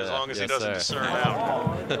year, as Yeah, long as he yes, doesn't sir. discern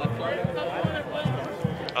out.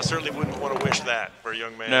 I certainly wouldn't want to wish that for a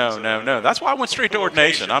young man. No. That's why I went straight to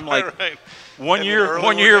ordination. I'm like, right. one And year, then early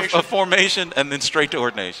 1 year ordination. of formation, and then straight to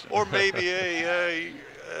ordination. Or maybe a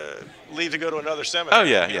leave to go to another seminary. Oh,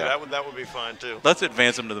 yeah, You know, yeah. that would be fine too. Let's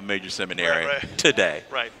advance him to the major seminary Right. today.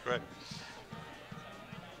 Right.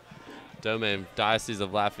 Domain, Diocese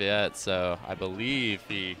of Lafayette, so I believe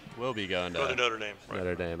he will be going Go to Notre Dame. Right.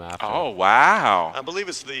 Notre Dame after. Oh, wow. I believe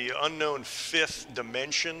it's the unknown fifth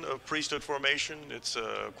dimension of priesthood formation. It's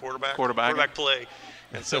quarterback play.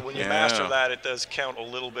 And so when you Yeah. master that, it does count a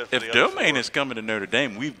little bit for If the other Domain four. is coming to Notre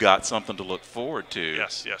Dame, we've got something to look forward to.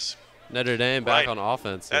 Yes. Notre Dame back Right. on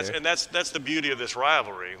offense here. That's the beauty of this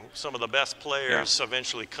rivalry. Some of the best players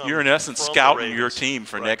eventually come. You're in essence from the scouting your Ravens. team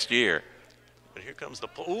for Right. next year. But here comes the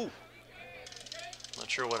ooh. Not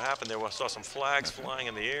sure what happened there. I saw some flags flying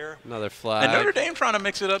in the air. Another flag. And Notre Dame trying to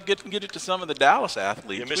mix it up, get it to some of the Dallas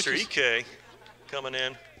athletes. Yeah, Mr. which is- EK coming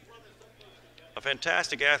in. A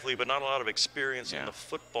fantastic athlete, but not a lot of experience in the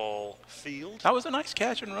football field. That was a nice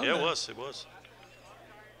catch and run. Yeah, there. it was.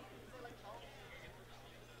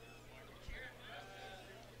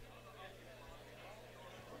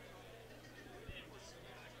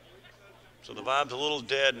 So the vibe's a little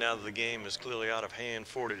dead now that the game is clearly out of hand,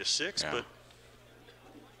 40-6, but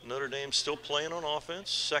Notre Dame's still playing on offense.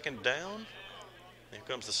 Second down. Here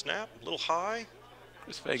comes the snap, a little high.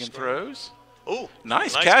 Chris Fagan throws. Oh,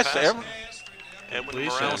 nice catch pass. there. Edwin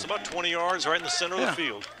Morales, about 20 yards right in the center of the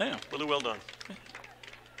field. Yeah. Really well done.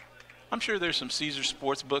 I'm sure there's some Caesar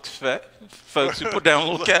Sportsbooks folks who put down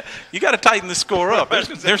a little cat. You got to tighten the score up.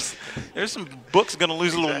 There's some books going to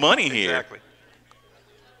lose a little money here. Exactly.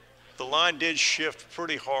 The line did shift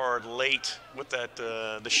pretty hard late with that.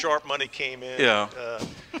 The sharp money came in. Yeah.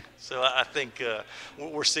 So I think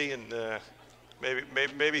what we're seeing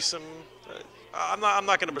maybe some. I'm not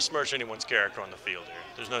going to besmirch anyone's character on the field here.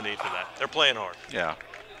 There's no need for that. They're playing hard. Yeah.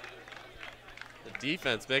 The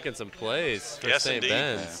defense making some plays for Yes, St. indeed.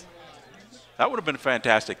 Ben's. That would have been a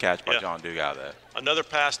fantastic catch by John Duke out of that. Another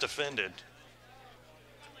pass defended.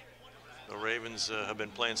 The Ravens have been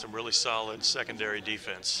playing some really solid secondary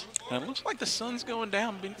defense. And it looks like the sun's going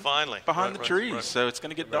down finally behind the trees, so it's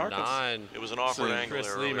going to get dark. It was an awkward angle Chris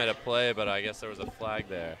there Lee earlier. made a play, but I guess there was a flag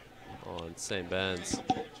there on St. Ben's.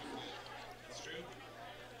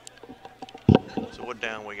 So what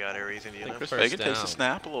down we got here, Ethan? Do you know? Chris Fagan takes the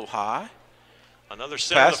snap a little high. Another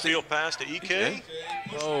center of the field pass to EK.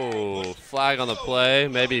 Oh, flag on the play.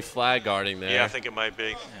 Maybe flag guarding there. Yeah, I think it might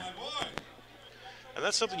be. And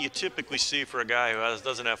that's something you typically see for a guy who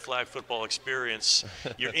doesn't have flag football experience.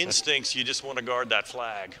 Your instincts, you just want to guard that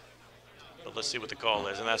flag. But let's see what the call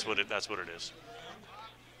is, and that's what it is.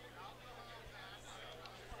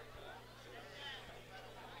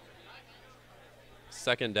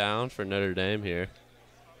 Second down for Notre Dame here.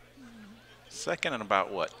 Second and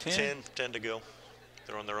about what, 10? 10 to go.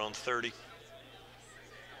 They're on their own 30.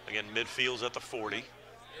 Again, midfield's at the 40.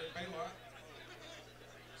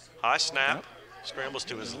 High snap. Scrambles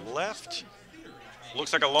to his left.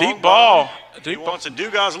 Looks like a long deep ball. He wants a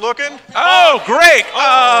Dugas looking. Oh, great.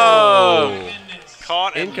 Oh.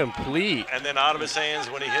 Caught incomplete. And then out of his hands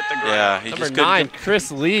when he hit the ground. Yeah, he Number just 9,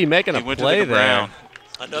 Chris Lee making a play there.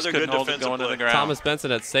 Another good defensive play. Thomas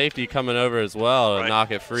Benson at safety coming over as well to knock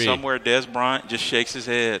it free. Somewhere Des Bryant just shakes his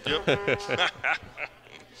head. Yep. Good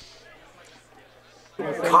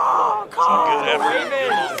effort.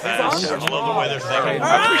 Pass. I love the way they're thinking.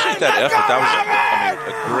 I appreciate that effort. That was,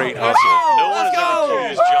 a great hustle. No one has ever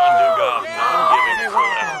accused John Dugas of not giving a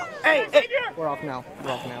full effort. Hey, we're off now.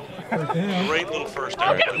 Great little first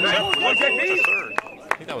down. Was that the third?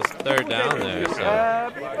 I think that was third down there.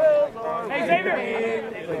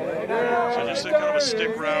 So just a kind of a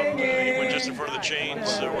stick route. He went just in front of the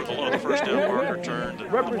chains where the first down marker turned.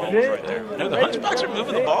 And the ball was right there. No, the Hunchbacks are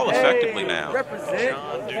moving the ball effectively now. John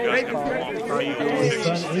Dugas got to off the field to fix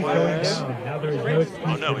his flags.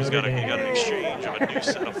 Oh no, he got an exchange of a new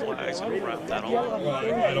set of flags and wrap that on.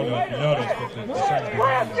 I don't know if you noticed, but the second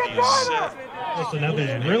He is set. so now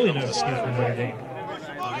there's really no excuse for Notre Dame.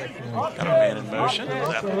 Got a man in motion.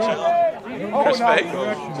 Chris Fagan.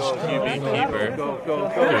 QB keeper.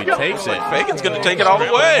 He takes it. Fagan's going to take it all the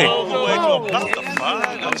way. All the way to about the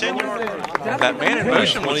 10-yard line. That man in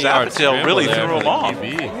motion with Zapatel really threw him off.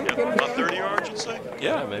 Yep, about 30 yards, you'd say?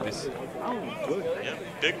 Yeah, maybe. Yeah,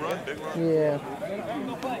 big run. Yeah.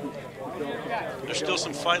 There's still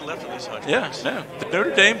some fight left in this Hunchbacks. Yeah, no. The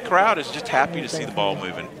Notre Dame crowd is just happy to see the ball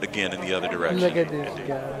moving again in the other direction. Look at this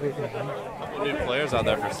guy. New players out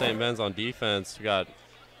there for St. Ben's on defense. We got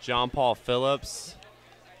John Paul Phillips,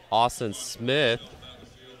 Austin Smith,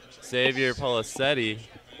 Xavier Policetti.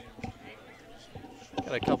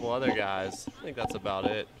 Got a couple other guys. I think that's about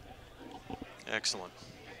it. Excellent.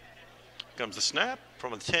 Comes the snap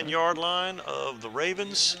from the 10-yard line of the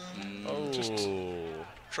Ravens. Just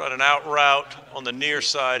tried an out route on the near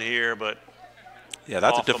side here, but yeah,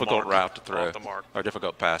 that's a off the difficult mark. route to throw, Off the mark. or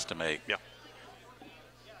difficult pass to make. Yeah.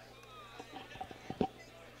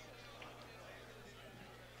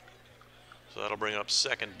 So that'll bring up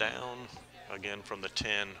second down again from the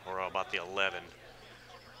 10 or about the 11.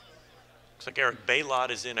 Looks like Eric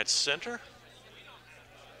Baylott is in at center.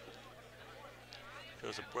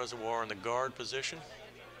 Shows a reservoir in the guard position.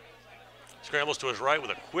 Scrambles to his right with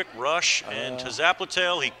a quick rush, and to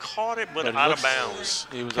Zaplatel, he caught it, but out of bounds.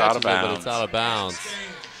 He was out of bounds. But it's out of bounds.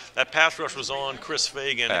 That pass rush was on Chris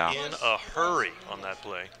Fagan in a hurry on that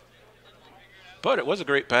play. But it was a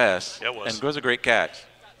great pass. Yeah, it was. And it was a great catch.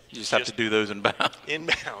 You just have to do those in bounds.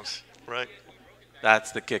 Inbounds, right.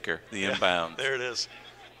 That's the kicker, the inbounds. There it is.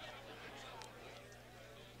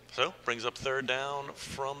 So, brings up third down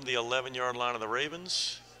from the 11-yard line of the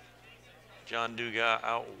Ravens. John Dugas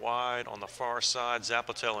out wide on the far side.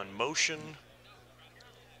 Zaplatel in motion.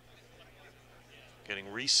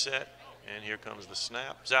 Getting reset, and here comes the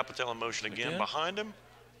snap. Zaplatel in motion again behind him.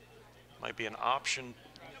 Might be an option.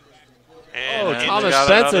 And Thomas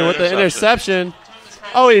Benson with the interception.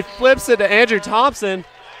 Oh, he flips it to Andrew Thompson.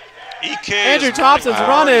 Andrew Thompson's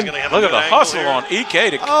running. Look at the hustle on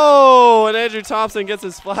EK. Oh, and Andrew Thompson gets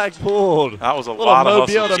his flag pulled. That was a lot of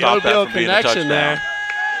hustle to stop that from being a connection touchdown. there.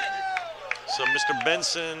 So Mr.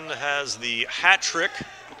 Benson has the hat trick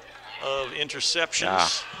of interceptions. Yeah.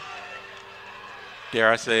 Dare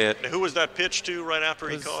I say it? Now, who was that pitch to right after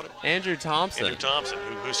he caught it? Andrew Thompson. Andrew Thompson,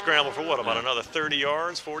 who scrambled for what, about another 30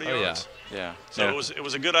 yards, 40 yards? Yeah. So it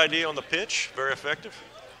was a good idea on the pitch, very effective.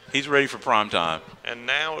 He's ready for prime time. And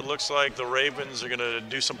now it looks like the Ravens are going to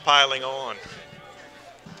do some piling on.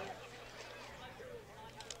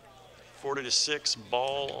 40-6,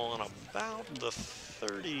 ball on about the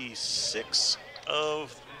 36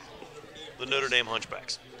 of the Notre Dame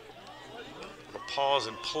Hunchbacks. A pause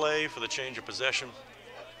and play for the change of possession.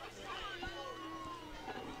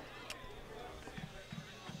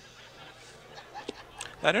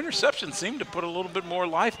 That interception seemed to put a little bit more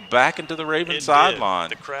life back into the Ravens It sideline.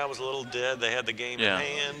 did. The crowd was a little dead. They had the game in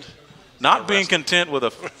hand. Not being content with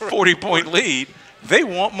a 40-point lead, they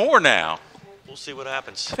want more now. We'll see what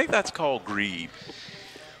happens. I think that's called greed.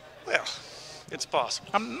 Well, it's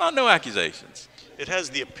possible. No accusations. It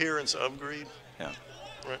has the appearance of greed. Yeah.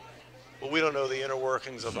 Right. Well, we don't know the inner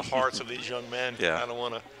workings of the hearts of these young men. Yeah. I don't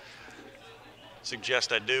want to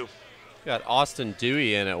suggest I do. Got Austin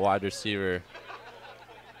Dewey in at wide receiver.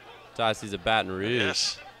 Dicey's at Baton Rouge.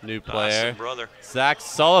 Yes. New player. Dawson brother. Zach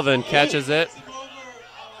Sullivan catches it.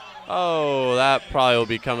 Oh, that probably will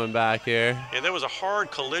be coming back here. Yeah, there was a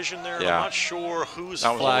hard collision there. Yeah. I'm not sure whose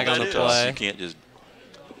That was flag on the play. You can't just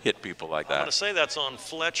hit people like I'm going that. to say that's on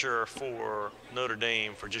Fletcher for Notre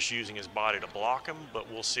Dame for just using his body to block him, but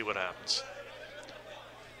we'll see what happens.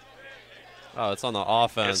 Oh, it's on the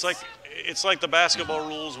offense. It's like the basketball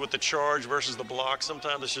rules with the charge versus the block.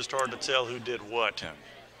 Sometimes it's just hard to tell who did what.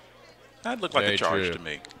 That looked like Very a charge true. to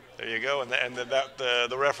me. There you go, and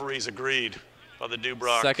the referees agreed. Father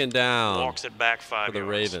Dubrock Second down walks it back 5 for the yards.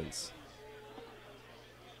 Ravens.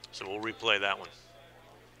 So we'll replay that one.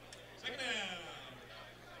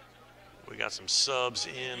 We got some subs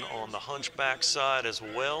in on the hunchback side as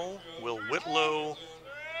well. Will Whitlow,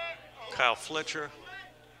 Kyle Fletcher.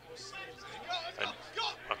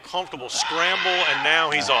 A comfortable scramble, and now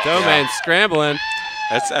he's off. Domain scrambling.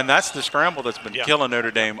 That's the scramble that's been killing Notre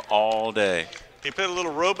Dame all day. He put a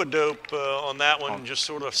little rope-a-dope on that one, just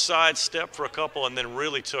sort of sidestepped for a couple, and then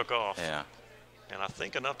really took off. Yeah. And I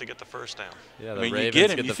think enough to get the first down. Yeah, I the mean, Ravens you get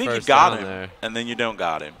him, get you the think you first got down him, there. and then you don't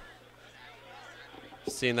got him.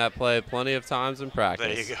 Seen that play plenty of times in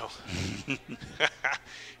practice. There you go.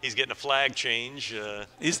 He's getting a flag change.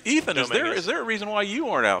 Ethan, is there a reason why you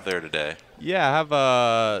aren't out there today? Yeah, I have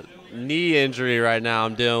a knee injury right now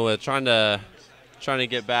I'm dealing with, trying to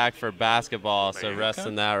get back for basketball, so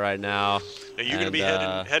resting that right now. Are you going to be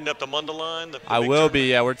heading up to Mundelein? I will be,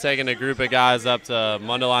 yeah. We're taking a group of guys up to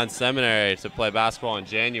Mundelein Seminary to play basketball in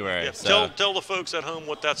January. Yeah, so. tell the folks at home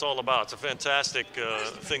what that's all about. It's a fantastic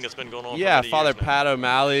thing that's been going on for Yeah, many Father years now. Pat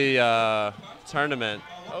O'Malley tournament.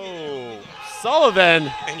 Oh,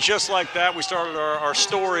 Sullivan. And just like that, we started our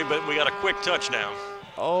story, but we got a quick touchdown.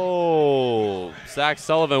 Oh, Zach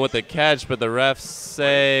Sullivan with the catch, but the refs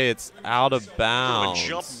say it's out of bounds. A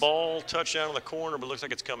jump ball touchdown in the corner, but it looks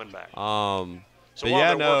like it's coming back. So So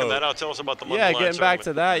while they're working that out, tell us about the Mundelein Yeah, getting back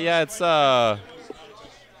to that, yeah, it's a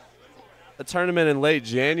tournament in late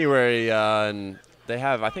January, and they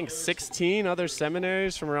have, I think, 16 other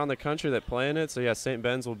seminaries from around the country that play in it. So, yeah, St.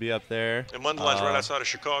 Ben's will be up there. And Mundelein's right outside of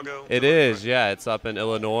Chicago. It is, yeah. It's up in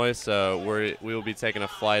Illinois, so we will be taking a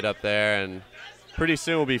flight up there, and pretty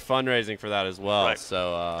soon we'll be fundraising for that as well. Right.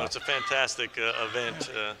 So it's a fantastic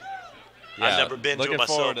event. yeah, I've never been to it myself.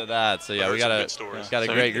 Looking forward to that. So, yeah, we got a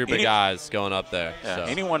great group of guys going up there. Yeah, so.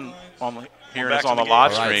 Anyone hearing us on the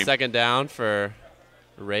live stream. Right, second down for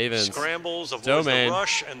Ravens. Scrambles, avoids Domain. the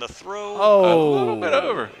rush and the throw. Oh, a little bit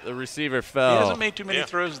over. The receiver fell. He hasn't made too many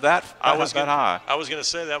throws that high. I was going to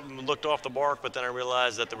say that one looked off the mark, but then I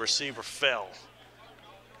realized that the receiver fell.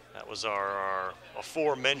 That was our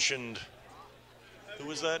aforementioned. Who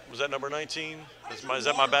was that? Was that number 19? Is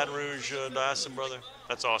that my Baton Rouge Dyson brother?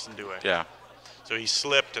 That's Austin Dewey. Yeah. So he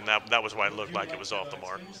slipped, and that was why it looked like it was off the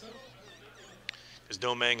mark. Because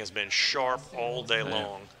Domingue has been sharp all day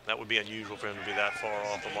long. That would be unusual for him to be that far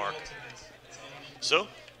off the mark. So,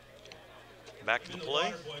 back to the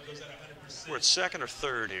play. We're at second or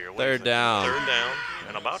third here. Third down. Third down,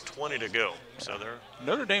 and about 20 to go. So they're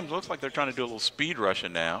Notre Dame looks like they're trying to do a little speed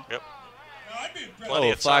rushing now. Yep.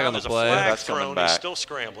 Plenty of flag time. on the There's play. a flag That's coming thrown. back. He's still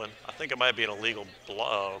scrambling. I think it might be an illegal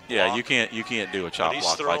block. Yeah, you can't do a chop But he's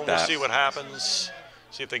block thrown. like that. We'll see what happens.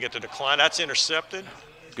 See if they get to decline. That's intercepted.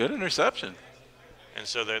 Good interception. And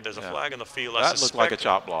so there's a flag in the field. That looked like a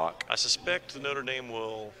chop block. I suspect the Notre Dame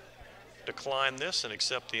will decline this and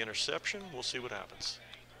accept the interception. We'll see what happens.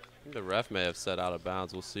 I think the ref may have set out of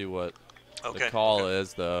bounds. We'll see what Okay, the call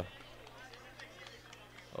is, though.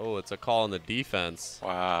 Oh, it's a call on the defense.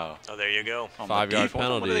 Wow. Oh, there you go. 5-yard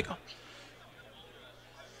What do they penalty. call?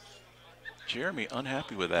 Jeremy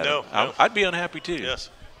unhappy with that. No. I'd be unhappy too. Yes.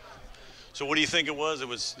 So what do you think it was?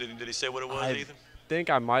 Did he say what it was, Ethan? I think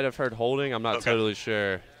I might have heard holding. I'm not totally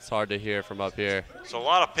sure. It's hard to hear from up here. So a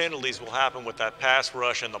lot of penalties will happen with that pass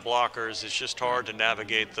rush and the blockers. It's just hard to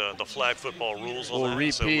navigate the flag football rules on We'll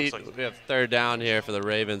that. So it repeat. looks like, We have third down here for the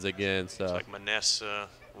Ravens again. So like Maness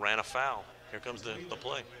ran a foul. Here comes the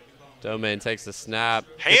play. Domain takes the snap.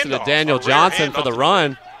 Gets it to Handoff, Daniel a rare Johnson for handoff the to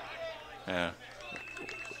run. Yeah.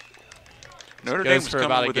 Notre Goes Dame's for coming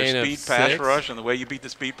about a with their gain of speed pass 6. rush, and the way you beat the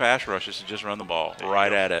speed pass rush is to just run the ball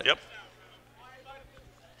right at it. Yep.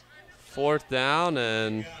 4th down,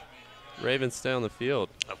 and Ravens stay on the field.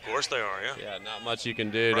 Of course they are, yeah. Yeah, not much you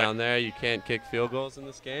can do down there. You can't kick field goals in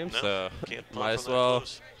this game, No, so can't punt might from as that well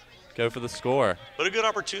close. go for the score. But a good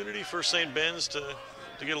opportunity for St. Ben's to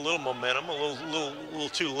get a little momentum, a little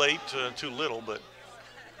too late, too little, but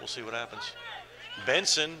we'll see what happens.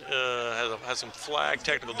 Benson has some flag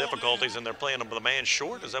technical difficulties, and they're playing him with a man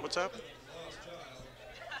short. Is that what's happening?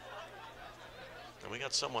 And we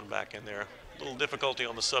got someone back in there. A little difficulty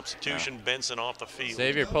on the substitution. Yeah. Benson off the field.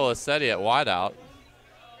 Xavier Policetti at wideout.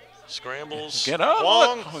 Scrambles. Get up.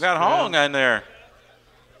 Huang. We got Hong in there.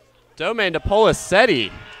 Domain to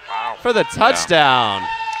Policetti for the touchdown.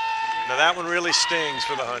 Now that one really stings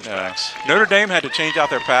for the Hunchbacks. Yeah. Notre Dame had to change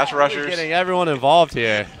out their pass rushers. Getting everyone involved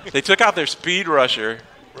here. They took out their speed rusher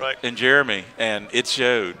right. in Jeremy, and it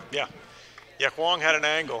showed. Yeah. Yeah, Huang had an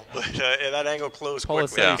angle, but that angle closed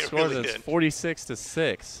quickly. Policetti scores it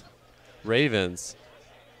 46-6. Ravens.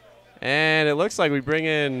 And it looks like we bring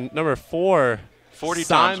in number 4, 40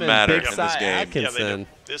 Simon times matter Big in this game. Atkinson. Yeah, they do.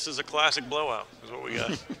 This is a classic blowout is what we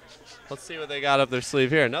got. Let's see what they got up their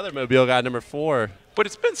sleeve here. Another Mobile guy, number 4. But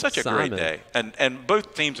it's been such a Simon. great day, and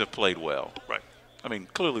both teams have played well. Right. I mean,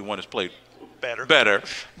 clearly one has played better,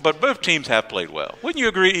 but both teams have played well. Wouldn't you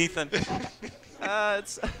agree, Ethan?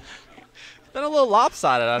 It's been a little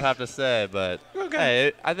lopsided, I'd have to say, but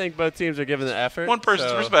hey, I think both teams are giving the effort. One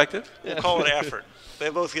person's perspective. We'll call it effort.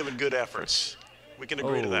 They've both given good efforts. We can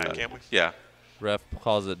agree to that, can't we? Yeah. Ref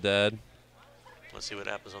calls it dead. Let's see what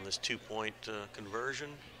happens on this 2-point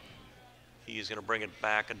conversion. He is going to bring it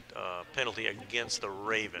back, a penalty against the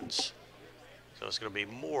Ravens. So it's going to be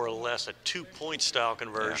more or less a 2-point style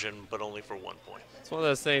conversion, but only for 1 point. It's one of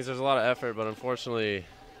those things, there's a lot of effort, but unfortunately,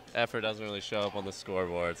 effort doesn't really show up on the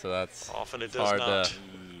scoreboard, so that's often it does hard not.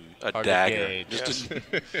 A dagger. Yes.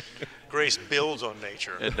 Grace builds on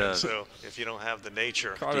nature. It does. So if you don't have the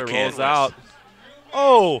nature, Carter you rolls out.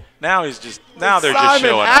 Now he's just they're just Simon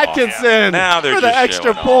showing Atkinson off. Yeah. Now they're for the just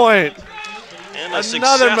extra showing point. And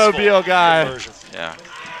another Mobile guy. Conversion. Yeah.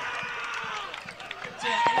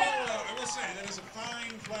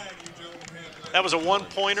 That was a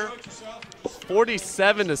 1-pointer.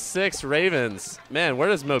 47-6 Ravens. Man, where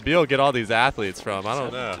does Mobile get all these athletes from? I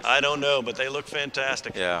don't know. I don't know, but they look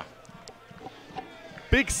fantastic. Yeah.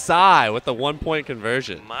 Big Cy with the 1-point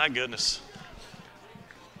conversion. My goodness.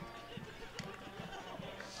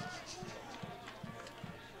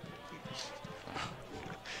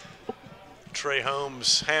 Trey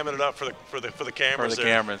Holmes hamming it up for the cameras. For the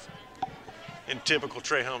cameras. In typical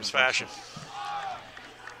Trey Holmes fashion.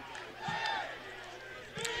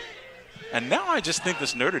 And now I just think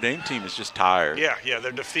this Notre Dame team is just tired. Yeah,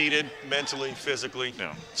 they're defeated mentally, physically,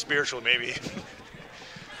 spiritually, maybe.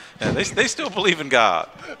 Yeah, they still believe in God,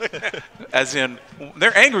 as in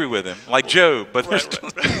they're angry with him, like Job, but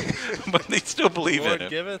but they still believe Lord in him.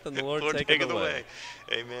 giveth and the Lord taketh away. away.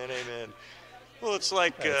 Amen, amen. Well, it's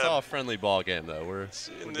like it's all a friendly ball game, though. We're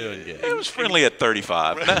doing good. It was friendly at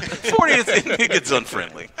 35. 40, it gets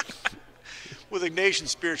unfriendly. With Ignatian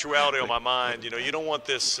spirituality on my mind, you don't want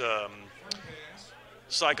this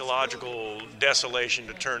psychological desolation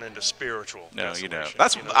to turn into spiritual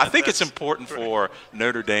desolation. I think it's important for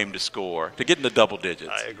Notre Dame to score, to get into double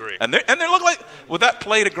digits. I agree. And they look like, with that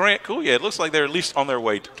play to Grant Coulier, it looks like they're at least on their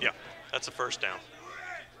way. Yeah, that's a first down.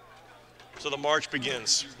 So the march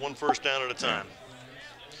begins, one first down at a time.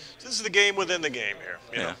 So this is the game within the game here.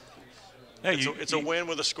 You know? It's a win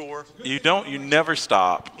with a score. You never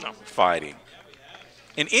stop fighting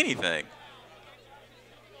in anything.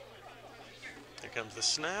 Here comes the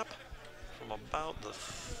snap from about the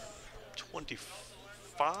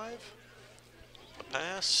 25. The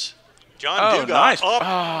pass. John Dugas up,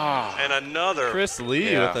 and another. Chris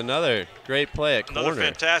Lee with another great play at corner. Another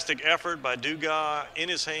fantastic effort by Dugas in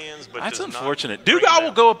his hands, but that's does unfortunate. Not Dugas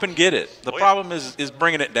will go up and get it. The problem yeah. is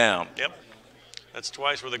bringing it down. Yep, that's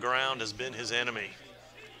twice where the ground has been his enemy.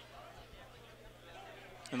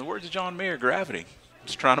 In the words of John Mayer, gravity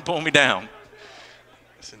is trying to pull me down.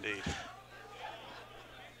 Yes, indeed.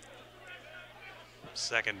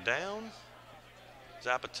 Second down.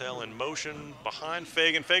 Zapatel in motion behind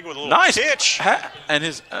Fagan. Fagan with a little pitch. And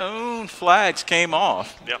his own flags came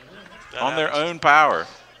off. Yep. On their own power.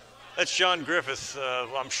 That's John Griffith,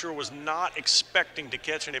 who I'm sure was not expecting to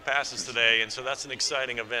catch any passes today, and so that's an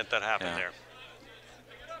exciting event that happened there.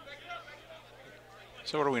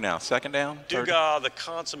 So what are we now, second down? Dugas, the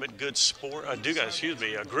consummate good sport.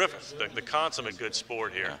 Griffith, the consummate good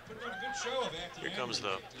sport here. Here comes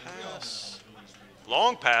the pass.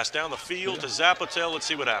 Long pass down the field to Zapatel. Let's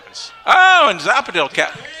see what happens. Oh, and Zapatel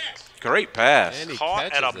great pass.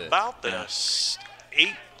 Caught at about the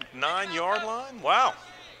 8-9 yard line. Wow.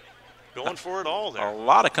 Going for it all there. A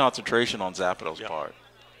lot of concentration on Zapatel's part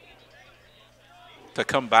to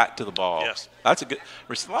come back to the ball. Yes. That's a good.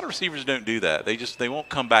 A lot of receivers don't do that. They won't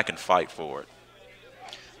come back and fight for it.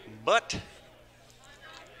 But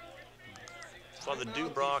Father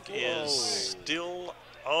Dubrock is still.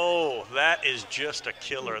 Oh, that is just a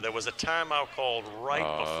killer. There was a timeout called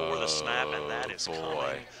right before the snap, and that is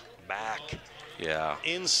coming back. Yeah.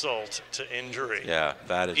 Insult to injury. Yeah,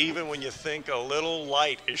 that is. Even when you think a little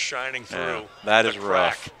light is shining through. Yeah, that is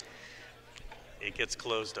rough. It gets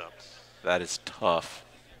closed up. That is tough.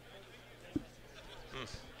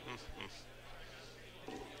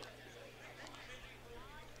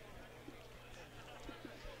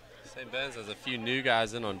 St. Ben's has a few new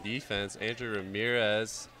guys in on defense. Andrew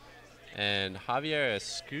Ramirez and Javier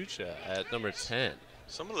Escucha at number 10.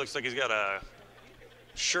 Someone looks like he's got a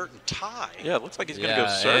shirt and tie. Yeah, it looks like he's going to go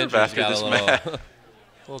serve after this match.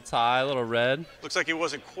 Little tie, a little red. Looks like he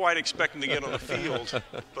wasn't quite expecting to get on the field,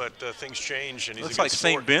 but things changed, and he's looks a good like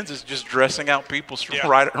sport. St. Ben's is just dressing out people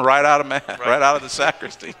right out of the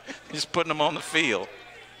sacristy, just putting them on the field.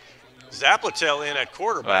 Zaplatel in at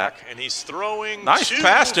quarterback, and he's throwing. Nice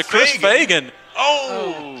pass to Chris Fagan.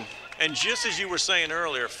 Oh! And just as you were saying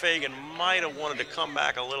earlier, Fagan might have wanted to come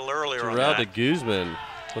back a little earlier on that. Terrell de Guzman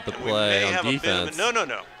with the play on defense. No.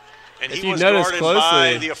 And if he was guarded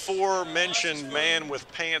by the aforementioned man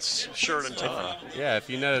with pants, shirt, and tie. Yeah, if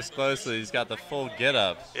you notice closely, he's got the full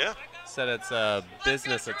get-up. Yeah. Said it's a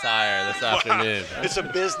business attire this afternoon. It's a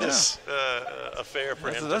business affair for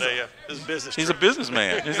him today. Yeah. This is business. He's a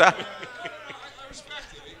businessman.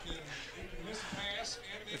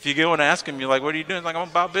 If you go and ask him, you're like, what are you doing? He's like, I'm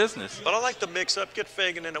about business. But I like the mix-up. Get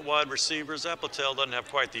Fagan in at wide receiver. Zaplatel doesn't have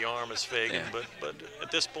quite the arm as Fagan, but at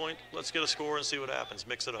this point, let's get a score and see what happens.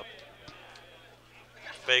 Mix it up.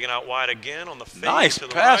 Fagan out wide again on the fade. Nice to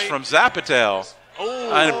the pass right. from Zapatel.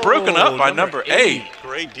 And broken up by number 8.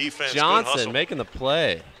 Great defense. Johnson making the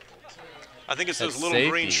play. I think it's those little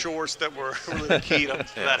green shorts that were really key to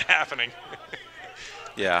that happening.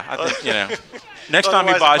 Yeah, I think, next time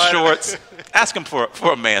you buy shorts, ask him for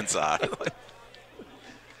a man size.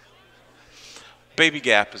 Baby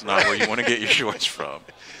Gap is not where you want to get your shorts from.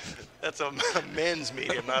 That's a men's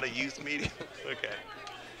medium, not a youth medium. Okay.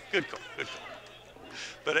 Good call.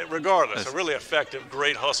 But regardless, a really effective,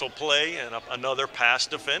 great hustle play and another pass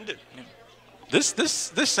defended. This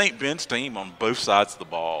St. Ben's team on both sides of the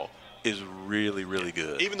ball is really, really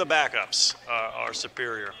good. Even the backups are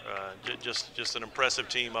superior. Just an impressive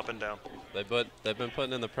team up and down. They've been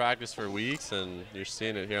putting in the practice for weeks, and you're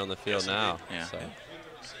seeing it here on the field now. Yeah. So.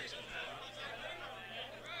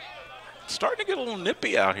 Starting to get a little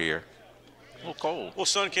nippy out here. A little cold. Well,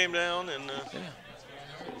 sun came down, and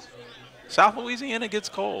South Louisiana gets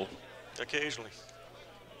cold. Occasionally.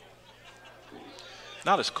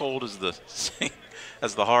 Not as cold as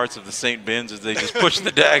the hearts of the St. Ben's as they just push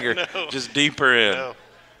the dagger just deeper in. No.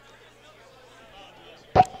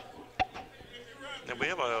 And we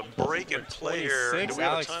have a break in play here. Do we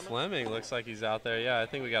have Alex Fleming looks like he's out there. Yeah, I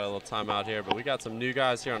think we got a little timeout here, but we got some new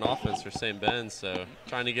guys here on offense for St. Ben's, so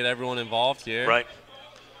trying to get everyone involved here. Right.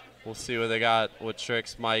 We'll see what they got, what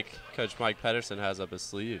tricks Coach Mike Pedersen has up his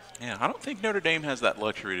sleeve. Yeah, I don't think Notre Dame has that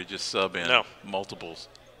luxury to just sub in multiples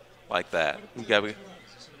like that.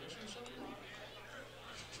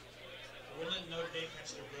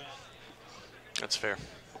 That's fair.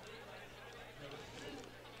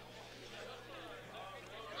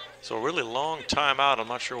 So a really long timeout. I'm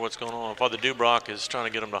not sure what's going on. Father Dubrock is trying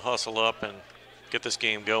to get him to hustle up and get this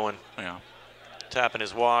game going. Yeah. Tapping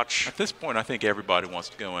his watch. At this point, I think everybody wants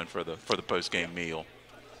to go in for the post-game meal.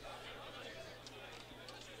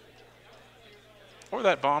 Or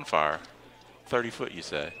that bonfire. 30 foot, you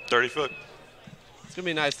say? 30 foot. It's going to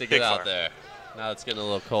be nice to get out there. Now it's getting a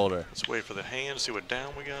little colder. Let's wait for the hand, see what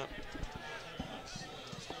down we got.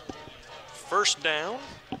 First down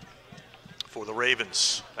for the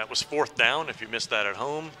Ravens. That was 4th down. If you missed that at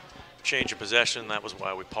home, change of possession. That was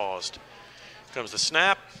why we paused. Comes the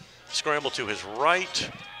snap. Scramble to his right.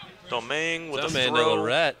 Domingue with a throw.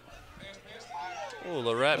 Lorette. Oh,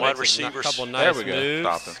 Lorette wide makes a receivers. couple nice there we moves.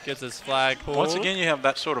 Go. Stop him. Gets his flag pulled. Once again, you have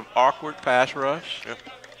that sort of awkward pass rush. Yeah.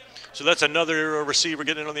 So that's another receiver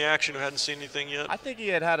getting in on the action who hadn't seen anything yet. I think he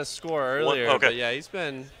had a score earlier, but yeah, he's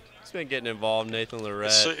been getting involved. Nathan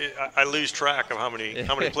Lorette. I lose track of how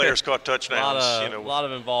many players caught touchdowns. A lot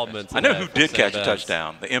of involvement. I know who did catch a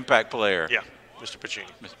touchdown. The impact player. Yeah, Mr. Pacini.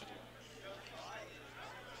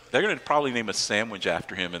 They're going to probably name a sandwich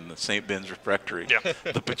after him in the St. Ben's Refectory. Yeah.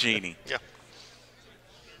 The Pacini. Yeah.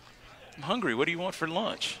 I'm hungry. What do you want for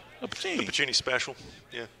lunch? A Pacini. The Pacini special.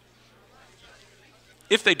 Yeah.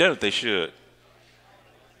 If they don't, they should.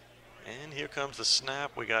 here comes the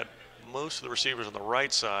snap. We got most of the receivers on the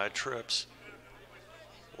right side. Trips.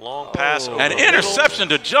 Long pass. Over An the interception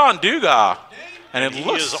to John Dugas. And he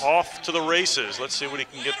is off to the races. Let's see what he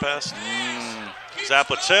can get past.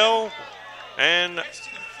 Zaplatel and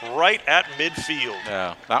right at midfield.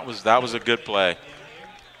 Yeah, that was a good play.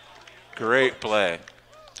 Great play.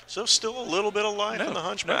 So still a little bit of life in the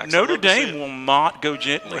Hunchbacks. Notre Dame will not go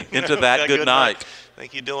gently into that good night.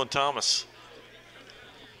 Thank you, Dylan Thomas.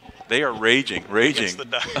 They are raging Against the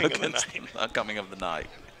dying of the night. the coming of the night.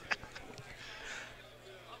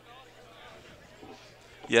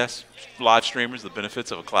 Yes, live streamers, the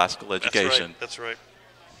benefits of a classical education. That's right.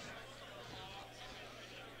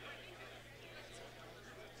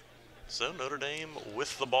 So Notre Dame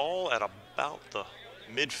with the ball at about the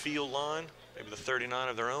midfield line, maybe the 39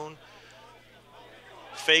 of their own.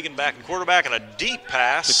 Fagan back in quarterback and a deep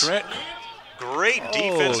pass. Great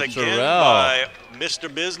defense again by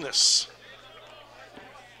Mr. Business.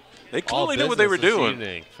 They clearly knew what they were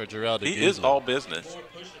doing. For Jarrell to he is all business.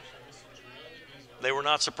 They were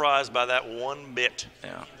not surprised by that one bit.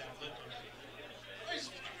 Yeah.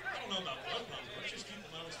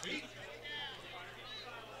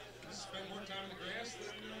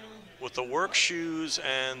 With the work shoes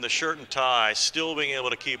and the shirt and tie, still being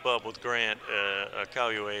able to keep up with Grant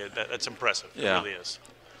Caluet, that's impressive. Yeah. It really is.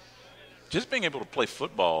 Just being able to play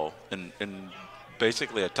football in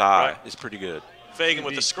basically a tie is pretty good. Fagan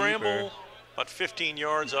with the scramble, about 15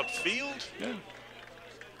 yards upfield. Yeah.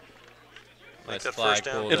 Nice first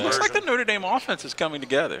down. It looks like the Notre Dame offense is coming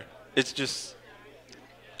together. It's just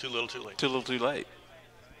too little, too late. Too little, too late.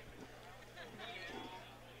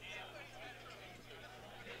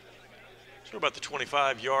 So about the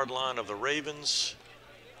 25-yard line of the Ravens.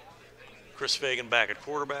 Chris Fagan back at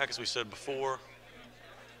quarterback, as we said before.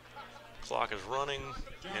 Clock is running,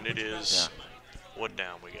 and it is what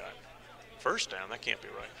down we got? First down? That can't be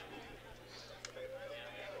right.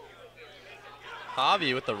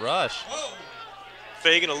 Javi with the rush.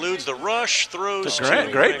 Fagan eludes the rush, throws.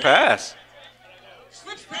 Great pass.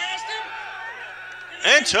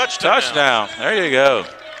 And touchdown. Touchdown. There you go.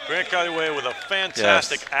 Grant Caluet with a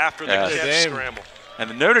fantastic after the catch scramble. And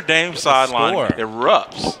the Notre Dame sideline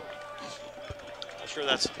erupts. I'm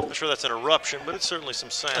sure that's an eruption, but it's certainly some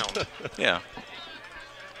sound. Yeah.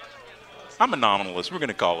 I'm a nominalist. We're going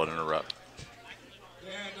to call it an erupt.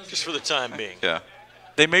 Just for the time being. Yeah.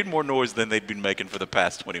 They made more noise than they'd been making for the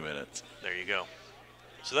past 20 minutes. There you go.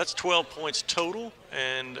 So that's 12 points total,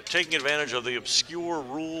 and taking advantage of the obscure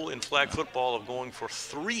rule in flag football of going for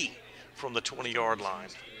 3 from the 20-yard line.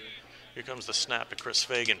 Here comes the snap to Chris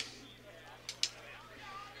Fagan.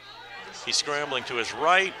 He's scrambling to his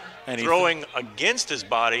right, and throwing against his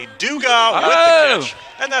body. Dugas with the catch,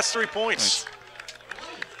 and that's 3 points.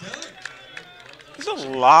 There's a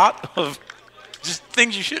lot of just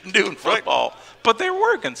things you shouldn't do in football, but they're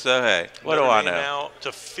working, so hey, what do I know? Now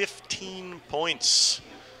to 15 points.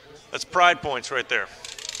 That's pride points right there.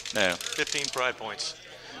 Yeah. 15 pride points.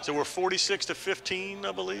 So we're 46 to 15,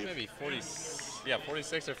 I believe. Maybe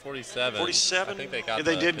 46 or 47. 47? I think they got yeah,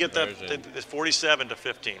 they the did get that. conversion. It's 47 to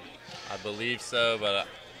 15. I believe so, but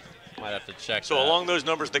I might have to check. So along those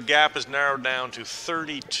numbers, the gap is narrowed down to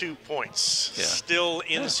 32 points. Yeah. Still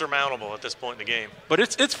insurmountable at this point in the game. But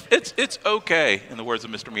it's okay, in the words of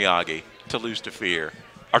Mr. Miyagi, to lose to fear,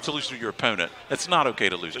 or to lose to your opponent. It's not okay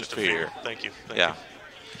to lose to fear. Thank you. Thank yeah. you.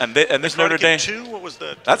 And this Notre Dame. 2? What was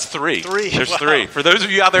that? That's 3. 3. There's Wow. 3. For those of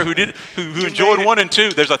you out there who enjoyed 1 and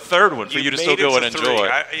 2, there's a third one for you to still go and enjoy.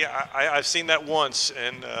 I've seen that once,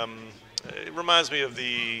 and it reminds me of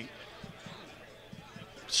the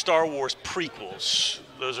Star Wars prequels.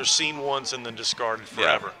 Those are seen once and then discarded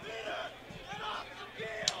forever. Yeah.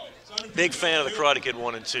 Big fan of the Karate Kid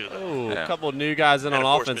 1 and 2. Oh, a couple new guys in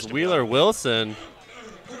on offense. Wheeler Wilson.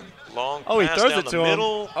 Long he pass throws down it the to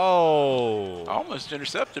middle. him. Oh. Almost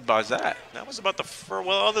intercepted by Zach. That was about the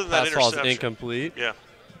well, other than that Pass ball's interception. incomplete. Yeah.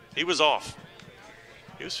 He was off.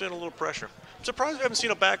 He was feeling a little pressure. I'm surprised we haven't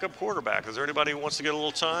seen a backup quarterback. Is there anybody who wants to get a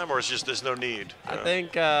little time, or is just there's no need? I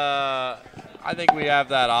think we have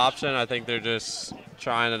that option. I think they're just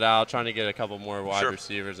trying it out, trying to get a couple more wide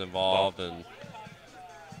receivers involved, and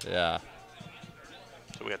yeah.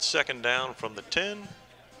 So we got second down from the 10.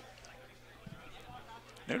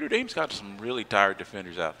 Notre Dame's got some really tired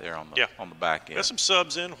defenders out there on the back end. Got some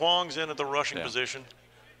subs in. Huang's in at the rushing position.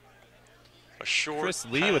 A short Chris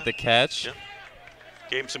Lee with the catch. Yeah.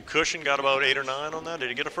 Gave him some cushion. Got about 8 or 9 on that. Did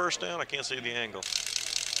he get a first down? I can't see the angle.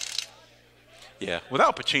 Yeah.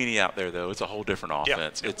 Without Pacini out there, though, it's a whole different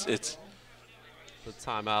offense. Yeah. It's the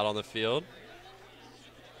timeout on the field.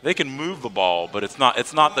 They can move the ball, but it's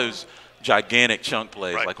not those gigantic chunk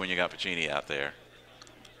plays Right. like when you got Pacini out there.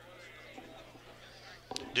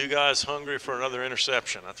 Duguy's hungry for another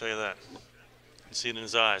interception, I'll tell you that. You can see it in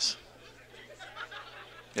his eyes.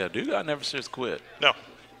 Yeah, Duguy never says quit. No.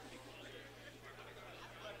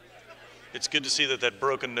 It's good to see that that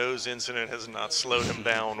broken nose incident has not slowed him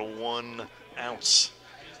down 1 ounce.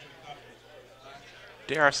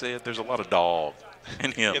 Dare I say it, there's a lot of dog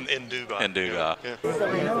in him. In Dugui. In Dugui. Yeah.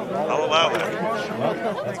 I'll allow that.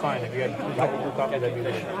 Well, that's fine. If you had a couple of copies, that'd be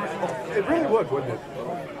good. It really would, wouldn't it?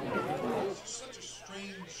 Such a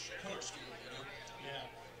strange color scheme,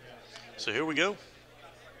 So here we go.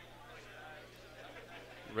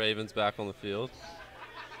 Ravens back on the field.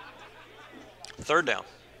 3rd down.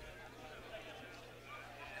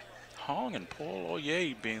 Hong and Paul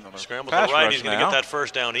Oye being on the Scramble to pass the right. rush He's going to now. get that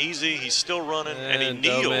 1st down easy. He's still running, and he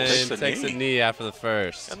kneels. Domain takes a knee after the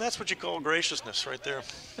first. And that's what you call graciousness right there.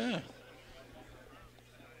 Yeah.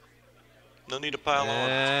 No need to pile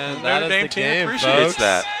And on. that Notre is Dame the team game, appreciates folks.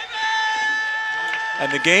 that.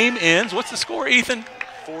 And the game ends. What's the score, Ethan?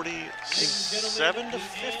 47 to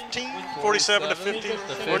 15? 47 to 15?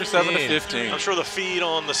 47 to 15. I'm sure the feed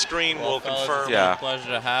on the screen will confirm. Yeah.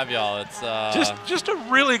 Pleasure to have y'all. It's Just a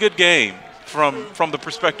really good game from the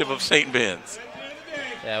perspective of St. Ben's.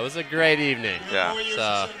 Yeah, it was a great evening. Yeah.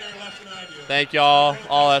 So thank y'all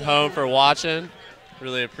all at home for watching.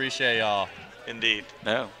 Really appreciate y'all. Indeed.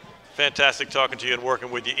 No. Fantastic talking to you and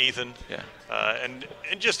working with you, Ethan. Yeah. And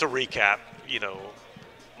just to recap,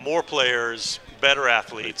 more players, better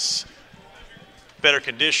athletes, better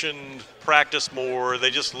conditioned, practice more. They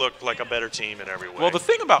just looked like a better team in every way. Well, the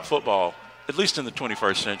thing about football, at least in the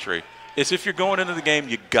 21st century, is if you're going into the game,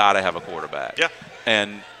 you got to have a quarterback. Yeah.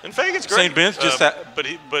 And Fagan's great. St. Ben's just but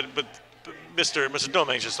Mr.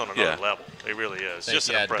 Domain's just on another level. He really is. Just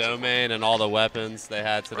an impressive. Domain and all the weapons they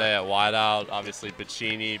had today at wideout. Obviously,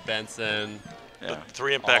 Pacini, Benson. Yeah.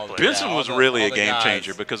 3 impact players. Benson was really a game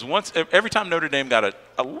changer because every time Notre Dame got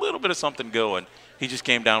a little bit of something going, he just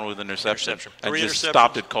came down with an interception and just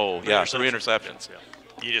stopped it cold. Yeah, 3 interceptions. Yeah.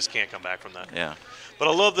 You just can't come back from that. Yeah. But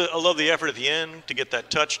I love the effort at the end to get that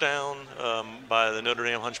touchdown by the Notre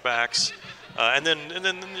Dame Hunchbacks, and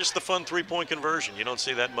then just the fun 3-point conversion. You don't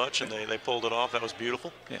see that much, and they pulled it off. That was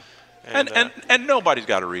beautiful. Yeah. And nobody's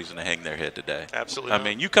got a reason to hang their head today. Absolutely. I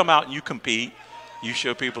mean, you come out and you compete. You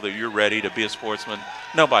show people that you're ready to be a sportsman.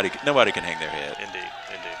 Nobody can hang their head. Indeed.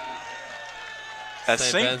 As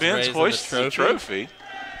St. Ben's hoists the trophy.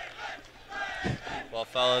 Well,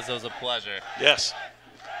 fellas, it was a pleasure. Yes.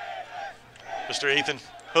 Mr. Ethan,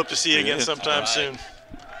 hope to see you again sometime soon.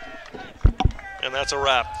 And that's a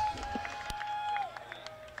wrap.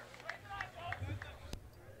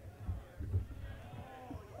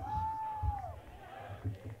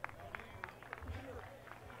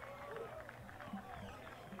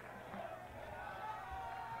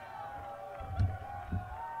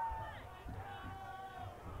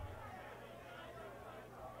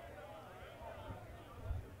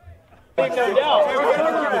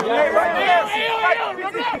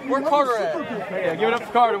 Where Carter at? Yeah, give it up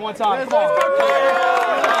for Carter one time. Come on.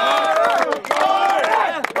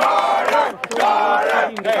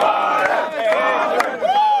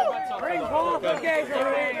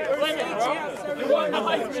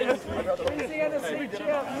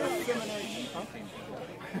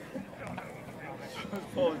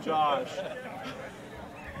 Oh, Josh.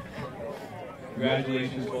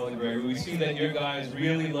 Congratulations, Golden Bear. We see that your guys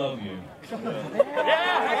really love you.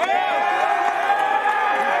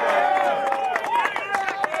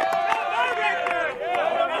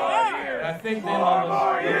 I think they love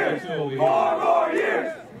us. 4 more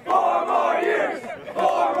years! 4 more years!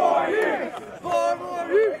 4 more years! 4 more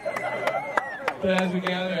years! But as we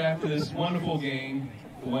gather after this wonderful game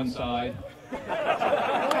to one side, we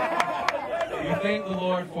thank the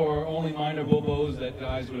Lord for only minor bobos that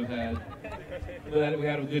guys would have had. That we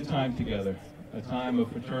had a good time together, a time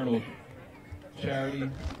of fraternal charity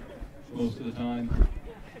most of the time,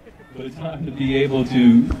 but a time to be able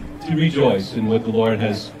to rejoice in what the Lord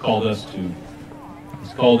has called us to.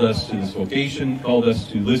 He's called us to this vocation, called us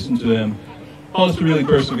to listen to Him, called us to really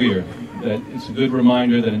persevere. That it's a good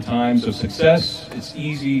reminder that in times of success, it's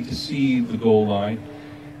easy to see the goal line.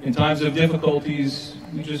 In times of difficulties,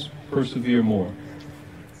 we just persevere more.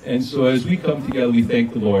 And so as we come together, we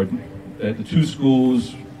thank the Lord that the 2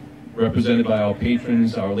 schools represented by our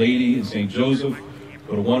patrons, Our Lady and St. Joseph,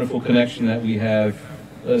 what a wonderful connection that we have.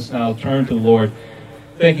 Let us now turn to the Lord,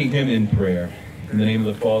 thanking Him in prayer. In the name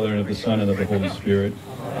of the Father, and of the Son, and of the Holy Spirit.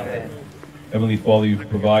 Amen. Heavenly Father, you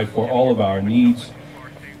provide for all of our needs.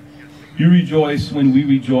 You rejoice when we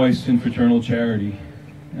rejoice in fraternal charity.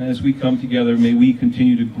 And as we come together, may we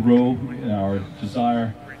continue to grow in our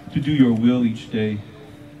desire to do your will each day,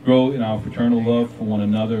 grow in our fraternal love for one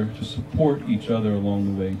another, to support each other along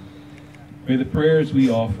the way. May the prayers we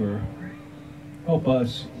offer help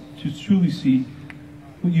us to truly see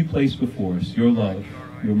what you place before us, your love,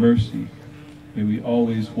 your mercy. May we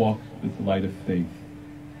always walk with the light of faith.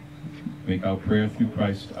 Make our prayer through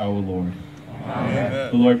Christ our Lord.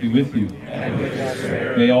 Amen. The Lord be with you.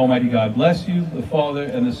 May Almighty God bless you, the Father,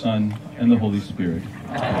 and the Son, and the Holy Spirit.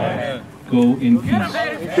 Amen. Go in peace.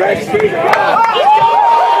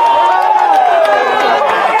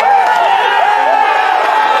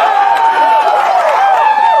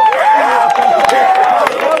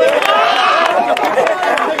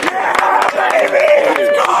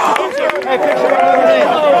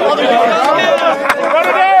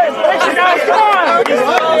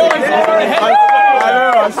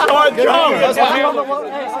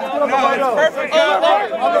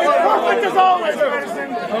 Perfect as always. All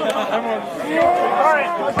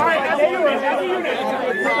right, that's a unit.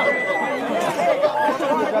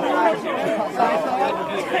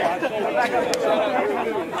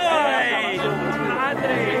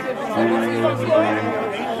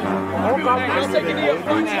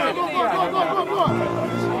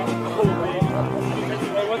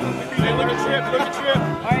 Hey, look at Trip.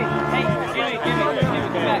 All right, hey, give me,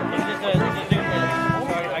 come back.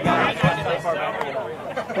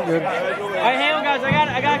 All right, hang on, guys.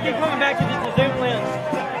 I gotta keep coming back to just the zoom lens.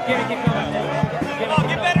 Keep coming. Come on,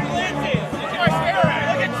 get better lenses. Look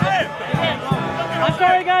at Trip. I'm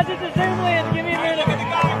sorry, guys. It's a zoom lens. Give me a minute.